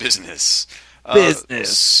 Business.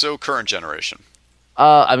 Business. So current generation.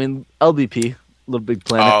 I mean, LBP, Little Big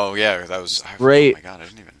Planet. Oh yeah, that was great. Oh my god, I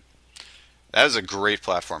didn't even. That is a great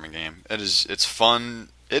platforming game. It's fun.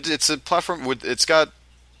 It's a platform with. It's got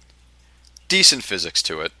decent physics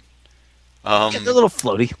to it. It's a little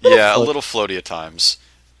floaty. Yeah, a little floaty at times,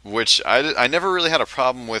 which I never really had a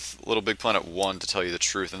problem with Little Big Planet 1, to tell you the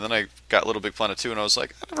truth. And then I got Little Big Planet 2, and I was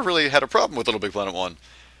like, I never really had a problem with Little Big Planet 1.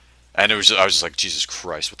 And I was just like, Jesus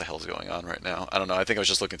Christ, what the hell is going on right now? I don't know. I think I was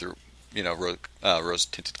just looking through,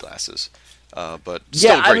 rose-tinted glasses. But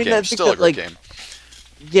still a great game. Still a great game.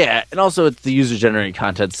 Yeah, and also it's the user-generated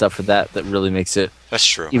content stuff for that really makes it That's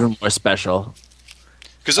true. even more special.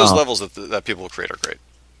 Because those levels that people create are great.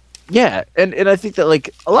 Yeah, and I think that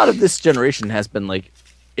like a lot of this generation has been like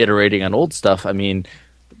iterating on old stuff. I mean,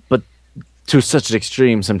 but to such an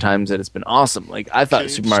extreme sometimes that it's been awesome. Like I thought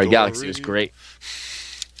Cave Super Mario Story. Galaxy was great.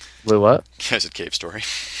 Wait, what? I said Cave Story.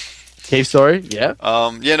 Cave Story? Yeah.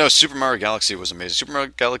 Super Mario Galaxy was amazing. Super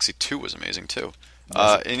Mario Galaxy 2 was amazing too.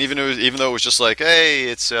 And even though it was just like, hey,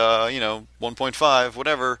 it's 1.5,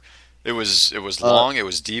 whatever. It was long. It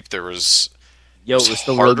was deep. It was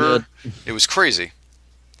still real good. It was crazy.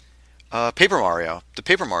 Paper Mario, the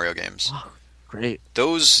Paper Mario games. Oh, great.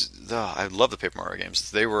 I love the Paper Mario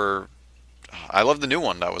games. I love the new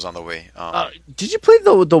one that was on the Wii. Did you play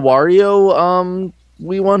the Wario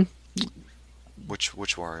Wii one? Which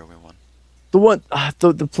Wario Wii one? The one,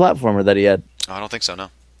 the platformer that he had. Oh, I don't think so. No.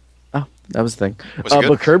 Oh, that was the thing. Was it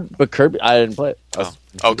good? But Kirby, I didn't play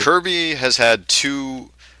it. Kirby has had two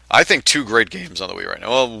great games on the Wii right now.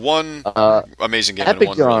 Well, one amazing game Epic and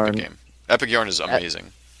one Yarn. really good game. Epic Yarn is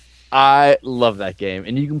amazing. I love that game,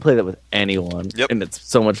 and you can play that with anyone. Yep. And it's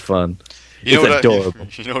so much fun. You know adorable.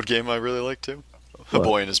 You know what game I really like too? What? A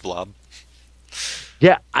Boy and His Blob.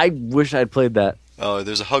 Yeah, I wish I'd played that. Oh,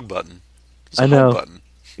 there's a hug button. I know. Hug button.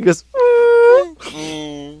 He goes,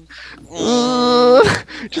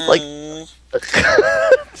 just like.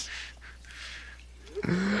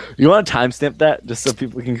 You want to timestamp that just so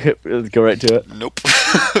people can go right to it? Nope.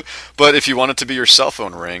 But if you want it to be your cell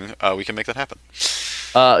phone ring, we can make that happen.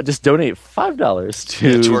 Just donate $5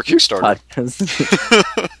 to our Kickstarter.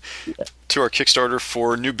 podcast. To our Kickstarter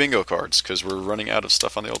for new bingo cards, because we're running out of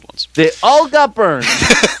stuff on the old ones. They all got burned.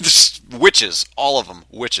 Just witches, all of them,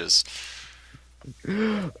 witches.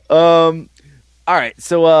 All right,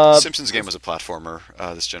 so Simpsons game was a platformer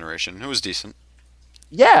this generation. It was decent.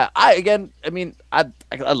 Yeah, I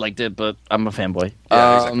liked it, but I'm a fanboy.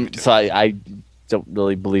 Yeah, exactly, me too. So I don't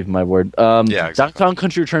really believe my word. Yeah, exactly. Donkey Kong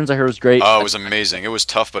Country Returns I heard was great. Oh, it was amazing. It was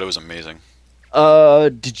tough, but it was amazing.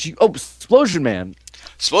 Did you? Oh, Explosion Man.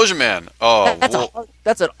 Explosion Man. Oh,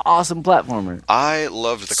 That's an awesome platformer. I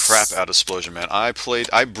loved the crap out of Explosion Man. I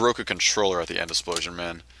broke a controller at the end of Explosion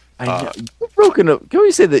Man. I know. You've broken a. Can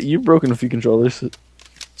we say that you've broken a few controllers?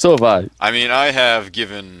 So have I. I mean, I have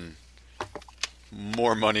given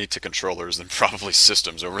more money to controllers than probably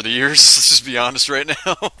systems over the years. Let's just be honest right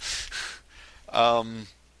now. But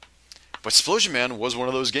Explosion Man was one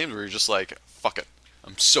of those games where you're just like, fuck it.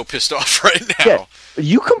 I'm so pissed off right now. Yeah,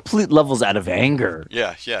 you complete levels out of anger.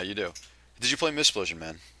 Yeah, you do. Did you play Explosion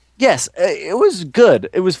Man? Yes, it was good.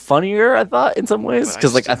 It was funnier, I thought, in some ways,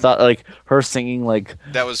 because I thought like her singing like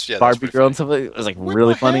that was Barbie Girl and stuff like it was like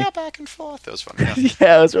really funny. Back and forth. That was funny. Yeah,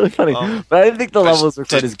 yeah, it was really funny. But I didn't think the levels were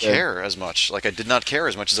quite as good. I didn't care as much. Like I did not care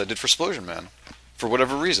as much as I did for Explosion Man, for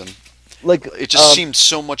whatever reason. Like it just seemed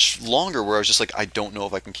so much longer. Where I was just like, I don't know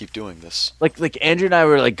if I can keep doing this. Like Andrew and I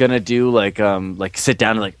were like gonna do like sit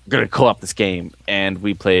down and like gonna co-op this game, and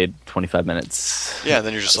we played 25 minutes. Yeah, and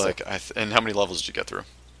then you're just like, and how many levels did you get through?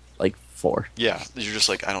 Like 4. Yeah, you're just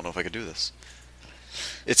like, I don't know if I could do this.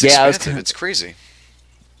 It's expansive. It's crazy.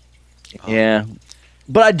 Yeah,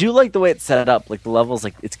 but I do like the way it's set up. Like the levels,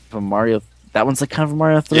 like it's from Mario. That one's like kind of a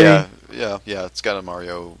Mario 3. Yeah. It's got a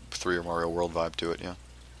Mario 3 or Mario World vibe to it. Yeah.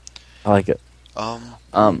 I like it.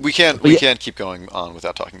 We can't keep going on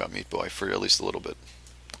without talking about Meat Boy for at least a little bit.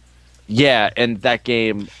 Yeah, and that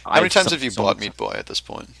game. How many times have you bought Meat Boy at this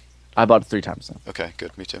point? I bought it 3 times now. Okay,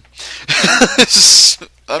 good. Me too.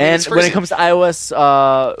 And when it comes to iOS,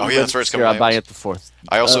 that's right. It's coming. I'm buying it the 4th.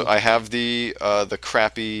 I have the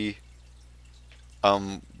crappy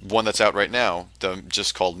one that's out right now,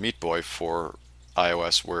 just called Meat Boy for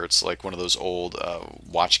iOS, where it's like one of those old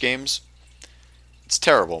watch games. It's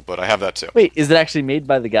terrible, but I have that too. Wait, is it actually made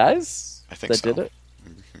by the guys I think that did it?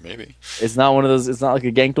 Maybe. It's not one of those. It's not like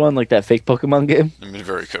a ganked one, like that fake Pokemon game. I mean,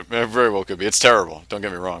 very well could be. It's terrible. Don't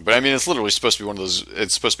get me wrong, but I mean, it's literally supposed to be one of those.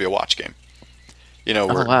 It's supposed to be a watch game. You know,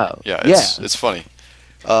 where, Oh wow. yeah, it's funny.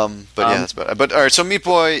 But yeah, that's bad. But all right, so Meat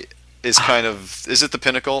Boy is kind of, is it the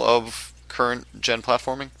pinnacle of current gen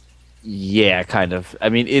platforming? Yeah, kind of. I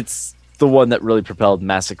mean, it's the one that really propelled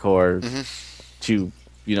Massacre to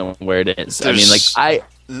where it is. I mean, like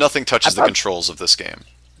nothing touches the controls of this game.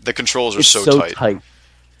 The controls are it's so tight.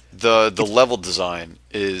 The level design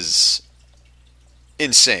is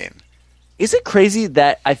insane. Is it crazy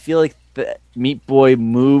that I feel like the Meat Boy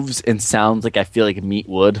moves and sounds like I feel like Meat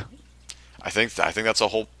would? I think that's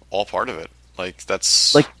all part of it. Like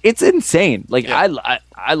that's like it's insane. Like yeah.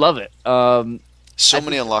 I love it. So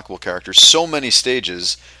many unlockable characters, so many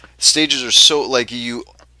stages. Stages are so like you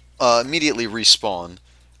immediately respawn.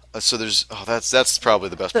 So there's that's probably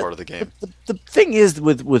the best part of the game. The thing is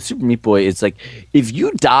with Super Meat Boy, it's like if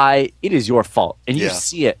you die, it is your fault, and you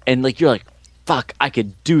see it, and like you're like, fuck, I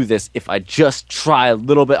could do this if I just try a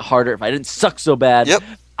little bit harder. If I didn't suck so bad,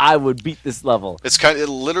 I would beat this level. It's kind of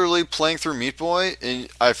literally playing through Meat Boy, and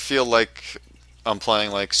I feel like I'm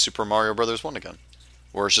playing like Super Mario Brothers 1 again,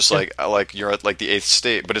 where it's just like you're at like the 8th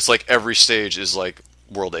state, but it's like every stage is like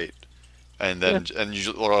World 8. And then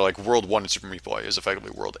or like World 1 in Super Meat Boy is effectively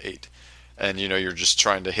World 8. And you're just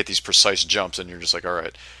trying to hit these precise jumps, and you're just like, all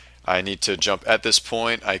right, I need to jump at this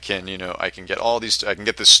point. I can get all these, I can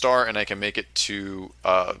get this star, and I can make it to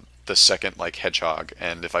the second like hedgehog,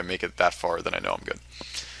 and if I make it that far, then I know I'm good.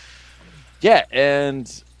 Yeah,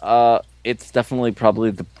 and it's definitely probably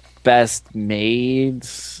the best made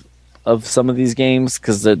of some of these games,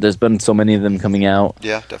 because there's been so many of them coming out.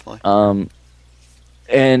 Yeah, definitely.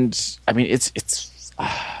 And I mean, it's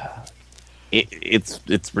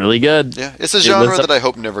really good. Yeah, it's a genre that I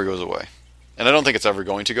hope never goes away, and I don't think it's ever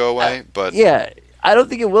going to go away. But yeah, I don't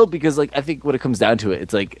think it will, because like I think when it comes down to it,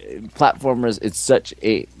 it's like platformers. It's such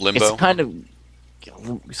a limbo. It's kind of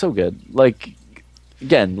so good. Like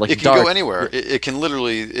again, like it can go anywhere. It can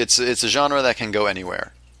literally. It's a genre that can go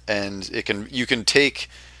anywhere, and you can take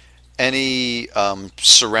any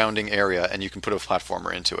surrounding area and you can put a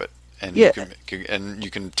platformer into it. And you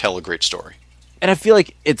can tell a great story. And I feel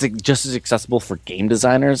like it's just as accessible for game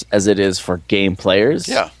designers as it is for game players.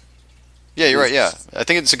 Yeah. Yeah, you're right, yeah. I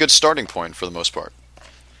think it's a good starting point for the most part.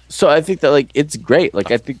 So I think that like it's great. Like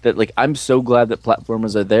I think that like I'm so glad that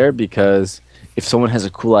platformers are there, because if someone has a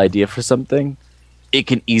cool idea for something, it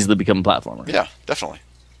can easily become a platformer. Yeah, definitely.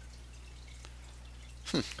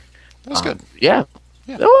 That was good. Yeah.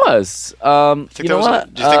 It was. Do you think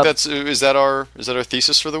is that our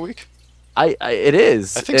thesis for the week? It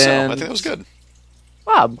is. I think so. I think that was good.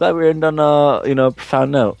 Wow, I'm glad we ended on a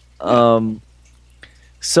profound note.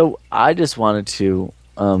 So I just wanted to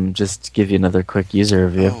just give you another quick user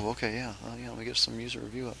review. Oh, okay, yeah. Let me get some user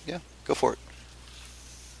review up. Yeah, go for it.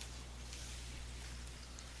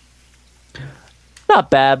 Not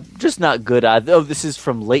bad, just not good either. Oh, this is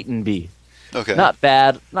from Leighton B. Okay. Not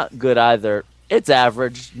bad, not good either. It's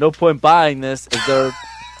average. No point buying this, as there are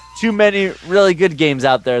too many really good games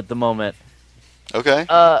out there at the moment. Okay.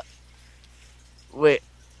 Wait.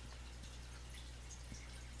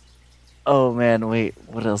 Oh man, wait.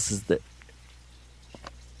 What else is there?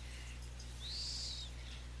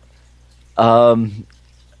 All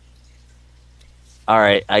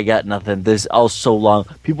right, I got nothing. This all so long.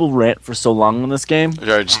 People rant for so long on this game. All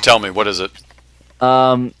right, just tell me, what is it?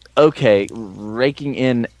 Okay, raking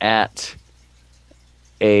in at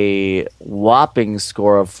a whopping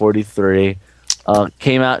score of 43.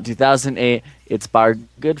 Came out in 2008. It's by our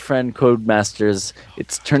good friend Codemasters.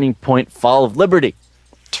 It's Turning Point: Fall of Liberty.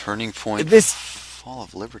 Turning Point: Fall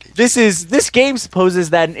of Liberty. This game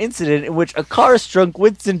supposes that an incident in which a car struck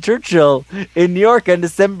Winston Churchill in New York on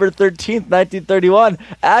December 13th, 1931,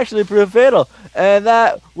 actually proved fatal, and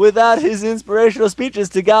that without his inspirational speeches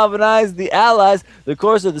to galvanize the Allies, the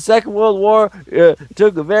course of the Second World War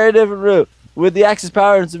took a very different route, with the Axis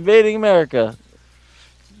powers invading America.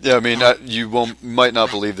 Yeah, I mean, you might not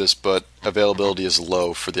believe this, but availability is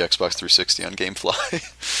low for the Xbox 360 on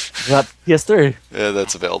GameFly. Got PS3. Yeah,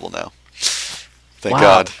 that's available now. Thank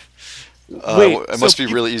God. Wait, it must be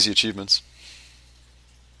really easy achievements.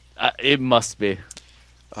 It must be.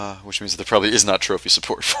 Which means that there probably is not trophy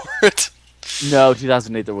support for it. No,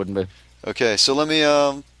 2008 there wouldn't be. Okay, so let me...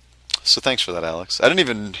 So thanks for that, Alex. I didn't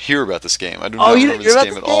even hear about this game. I do not remember this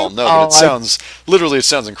game at all. No, but it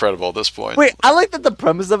sounds incredible at this point. Wait, I like that the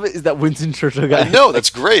premise of it is that Winston Churchill got... I know, that's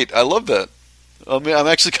great. I love that. I mean, I'm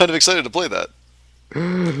actually kind of excited to play that.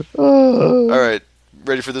 All right,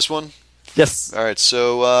 ready for this one? Yes. All right,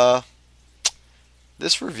 so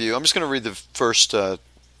this review, I'm just going to read the first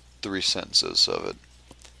 3 sentences of it.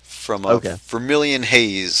 From Okay. Vermilion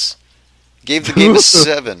Haze. Gave the game a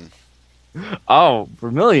 7. Oh,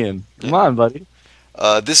 Vermilion. Come on, buddy.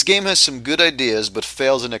 This game has some good ideas, but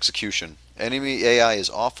fails in execution. Enemy AI is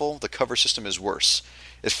awful. The cover system is worse.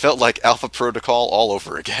 It felt like Alpha Protocol all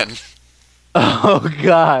over again. Oh,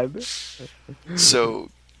 God. So,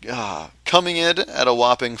 coming in at a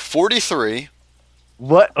whopping 43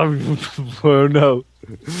 What? Oh, no.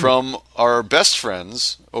 from our best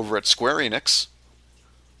friends over at Square Enix,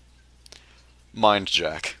 Mind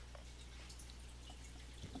Jack.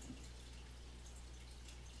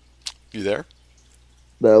 You there?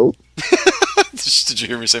 No. Did you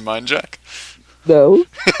hear me say Mind Jack? No.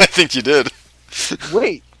 I think you did.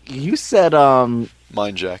 Wait, you said,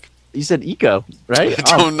 Mind Jack. you said Eco, right?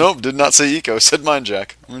 I don't know. Did not say Eco. Said Mind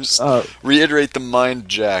Jack. Let me just reiterate the Mind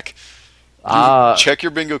Jack. Check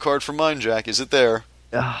your bingo card for Mind Jack. Is it there?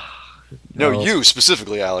 No, you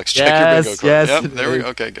specifically, Alex. Check your bingo card. Yes, yep, there we go.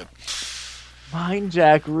 Okay, good. Mind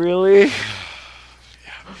Jack, really?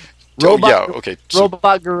 Okay. So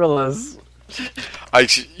Robot gorillas. I'm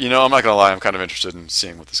not gonna lie. I'm kind of interested in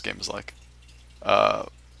seeing what this game is like.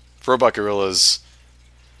 Robot Gorillas.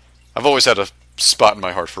 I've always had a spot in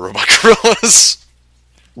my heart for Robot Gorillas.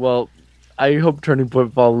 Well, I hope Turning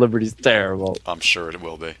Point Fall Liberty's terrible. I'm sure it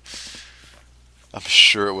will be. I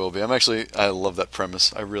love that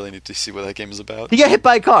premise. I really need to see what that game is about. He got hit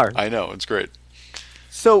by a car. I know, it's great.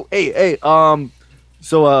 So,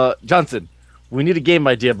 Johnson, we need a game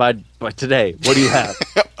idea by today. What do you have?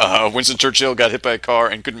 Winston Churchill got hit by a car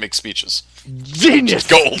and couldn't make speeches. Genius!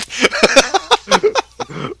 Gold!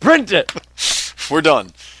 Print it! We're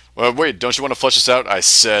done. Wait, don't you want to flesh this out? I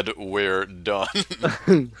said we're done.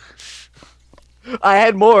 I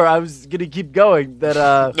had more. I was gonna keep going.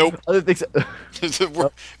 Nope. Other things.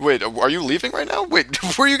 Wait, are you leaving right now?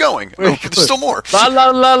 Wait, where are you going? Wait, there's still more. La la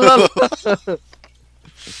la la.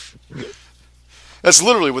 That's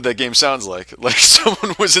literally what that game sounds like. Like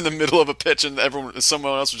someone was in the middle of a pitch and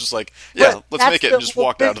someone else was just like, "Yeah, let's make it," and just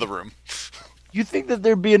walked out of the room. You think that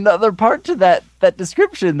there'd be another part to that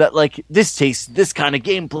description that like this tastes this kind of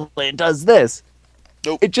gameplay and does this?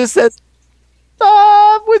 Nope. It just says,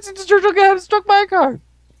 Winston Churchill got struck by a car.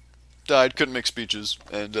 Died, couldn't make speeches,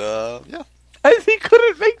 and yeah. And he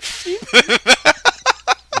couldn't make speeches.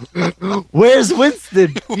 Where's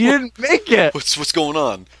Winston? He didn't make it. What's going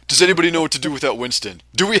on? Does anybody know what to do without Winston?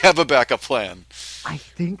 Do we have a backup plan? I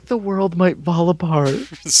think the world might fall apart.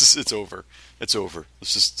 It's over. It's over.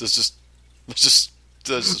 Let's just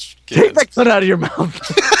take that cut out of your mouth.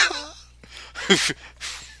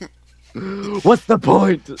 What's the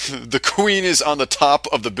point? The queen is on the top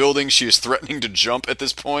of the building. She is threatening to jump at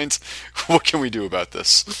this point. What can we do about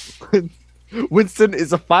this? Winston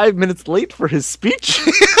is 5 minutes late for his speech.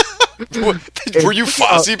 Were you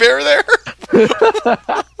Fozzie Bear there?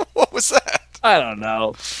 What was that? I don't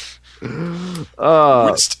know.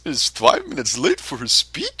 Winston is 5 minutes late for his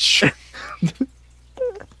speech.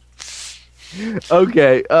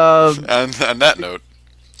 Okay. And on that note,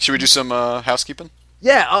 should we do some housekeeping?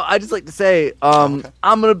 Yeah, I'd just like to say, I'm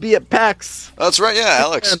gonna be at PAX. That's right, yeah,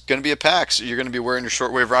 Alex. Gonna be at PAX. You're gonna be wearing your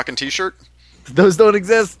Shortwave Rockin' t-shirt? Those don't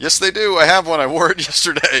exist. Yes, they do. I have one. I wore it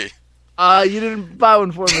yesterday. You didn't buy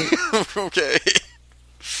one for me. Okay.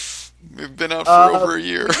 We've been out for over a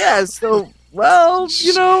year. Yeah, so, well,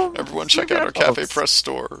 Everyone check out our Cafe Press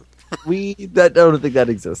store. I don't think that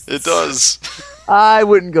exists. It does. I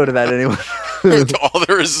wouldn't go to that anyway. All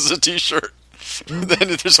there is a t-shirt.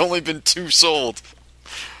 Then there's only been 2 sold.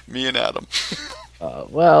 Me and Adam.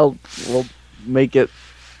 Well, we'll make it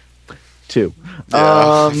 2.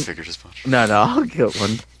 Yeah, I figured as much. No, I'll get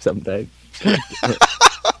one someday.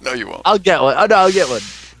 No, you won't. I'll get one. Oh, no, I'll get one.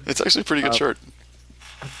 It's actually a pretty good shirt.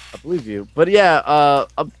 I believe you. But yeah,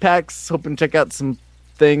 I'm PAX, hoping to check out some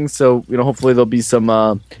things. So, hopefully there'll be some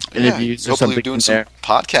interviews or something doing there. some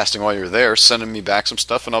podcasting while you're there, sending me back some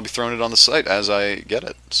stuff, and I'll be throwing it on the site as I get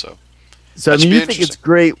it. So I mean, you think it's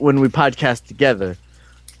great when we podcast together.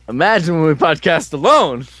 Imagine when we podcast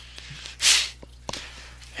alone.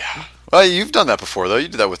 Yeah. Well, you've done that before, though. You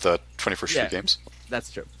did that with 21st Street Games.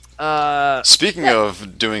 That's true. Speaking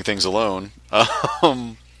of doing things alone,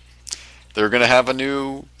 they're going to have a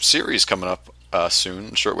new series coming up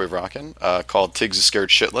soon, Shortwave Rockin', called Tiggs is Scared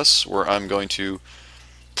Shitless, where I'm going to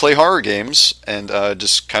play horror games and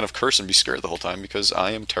just kind of curse and be scared the whole time because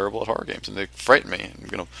I am terrible at horror games and they frighten me. I'm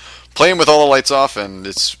going to play them with all the lights off, and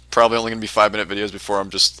it's probably only going to be 5-minute videos before I'm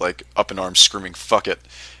just like up in arms screaming "fuck it,"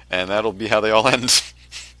 and that'll be how they all end.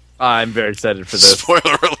 I'm very excited for this.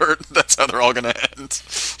 Spoiler alert! That's how they're all going to end.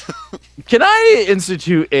 Can I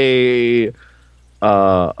institute a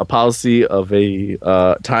a policy of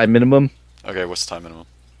a time minimum, Okay, what's the time minimum?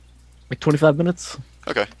 like 25 minutes.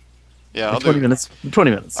 Okay. Yeah, Like I'll 20 do. minutes.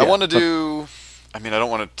 20 minutes. I yeah. want to do. I mean, I don't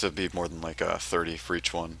want it to be more than like 30 for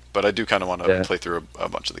each one, but I do kind of want to Yeah. play through a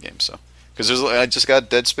bunch of the games. So, because I just got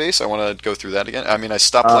Dead Space, I want to go through that again. I mean, I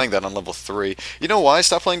stopped playing that on level 3. You know why I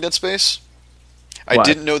stopped playing Dead Space? I Why?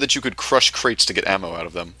 didn't know that you could crush crates to get ammo out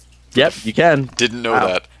of them. Yep, you can. Didn't know Wow.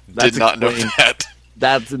 that. That's Did not know explained. that.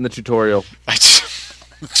 That's in the tutorial. I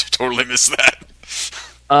totally missed that.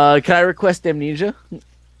 Can I request Amnesia?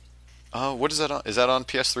 What is that on? Is that on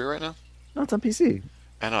PS3 right now? No, it's on PC.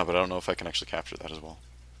 I know, but I don't know if I can actually capture that as well.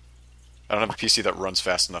 I don't have a PC that runs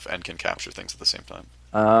fast enough and can capture things at the same time.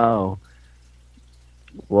 Oh.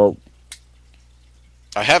 Well,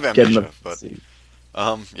 I have get in the Amnesia, but PC.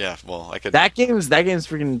 yeah, well, I could. That game's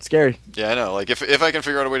freaking scary. Yeah, I know. Like, if I can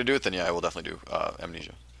figure out a way to do it, then yeah, I will definitely do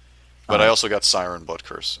Amnesia. But I also got Siren Blood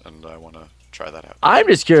Curse, and I want to try that out. I'm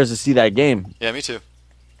just curious to see that game. Yeah, me too.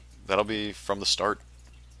 That'll be from the start.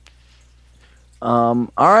 All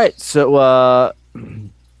right, so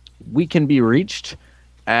we can be reached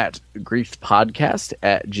at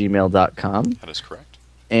griefpodcast@gmail.com That is correct.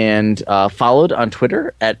 and followed on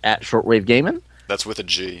Twitter at shortwavegaming. That's with a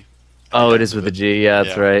G. Oh, it is with a G. Yeah,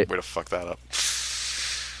 that's right. Way to fuck that up.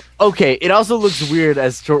 Okay, it also looks weird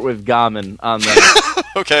as shortwave gammon on the.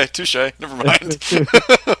 Okay, touche. Never mind.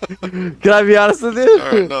 Can I be honest with you?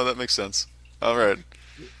 All right, no, that makes sense. All right.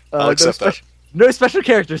 I'll no accept that. No special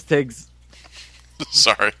characters, Tiggs.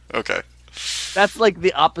 Sorry. Okay. That's like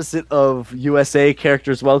the opposite of USA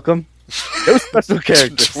characters welcome. No special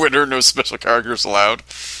characters. Twitter, no special characters allowed.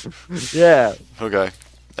 Yeah. Okay.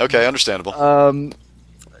 Okay, understandable.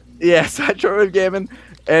 Yes, at Shortwave Gaming.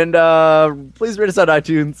 And please rate us on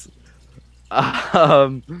iTunes.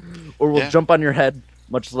 Or we'll jump on your head,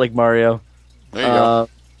 much like Mario. There you go.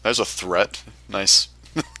 There's a threat. Nice.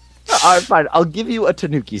 Alright, fine. I'll give you a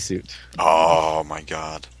Tanuki suit. Oh my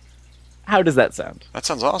god. How does that sound? That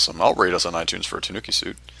sounds awesome. I'll rate us on iTunes for a Tanuki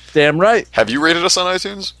suit. Damn right. Have you rated us on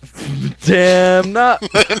iTunes? Damn not.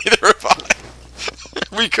 Neither have I.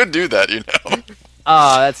 We could do that, you know.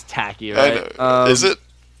 That's tacky, I right? know. Is it?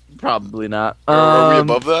 Probably not. Are we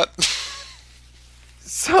above that?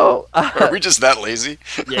 So, Are we just that lazy?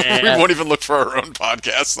 Yeah. We won't even look for our own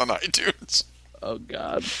podcasts on iTunes. oh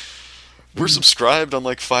god. We're subscribed on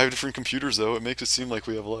like 5 different computers, though. It makes it seem like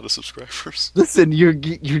we have a lot of subscribers. Listen, you're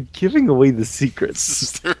giving away the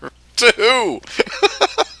secrets. To who?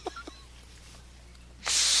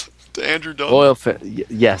 To Andrew Dunn. Loyal fan.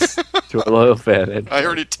 Yes, to our loyal fan. Andrew. I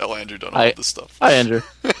already tell Andrew Dunn all this stuff. Hi, Andrew.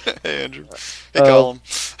 Hey, Andrew. Hey, Colin.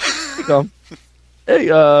 Come. Hey,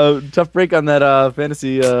 tough break on that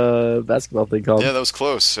fantasy basketball thing, Colin. Yeah, that was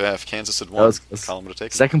close. Yeah, if Kansas had That won, was close. Colin would have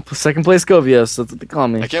taken it. Second place Govios. That's what they call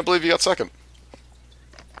me. I can't believe you got second.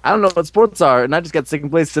 I don't know what sports are, and I just got second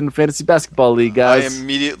place in the fantasy basketball league, I guys.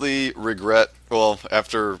 immediately regret. Well,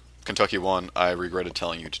 after Kentucky won, I regretted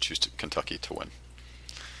telling you to choose Kentucky to win.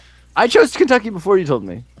 I chose Kentucky before you told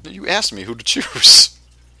me. You asked me who to choose.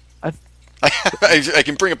 I- I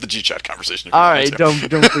can bring up the G-chat conversation. If you All want me right, to.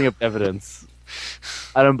 don't bring up evidence.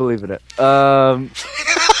 I don't believe in it. Okay.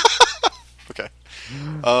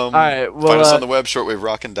 All right. Well, find us on the web,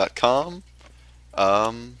 shortwaverockin.com.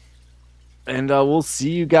 And we'll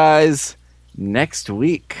see you guys next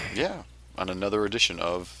week. Yeah, on another edition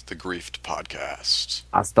of the Griefed Podcast.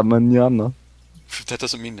 Hasta mañana. That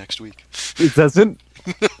doesn't mean next week. It doesn't?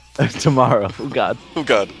 Tomorrow. Oh, God. Oh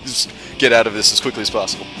God, just get out of this as quickly as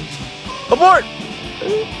possible. Abort!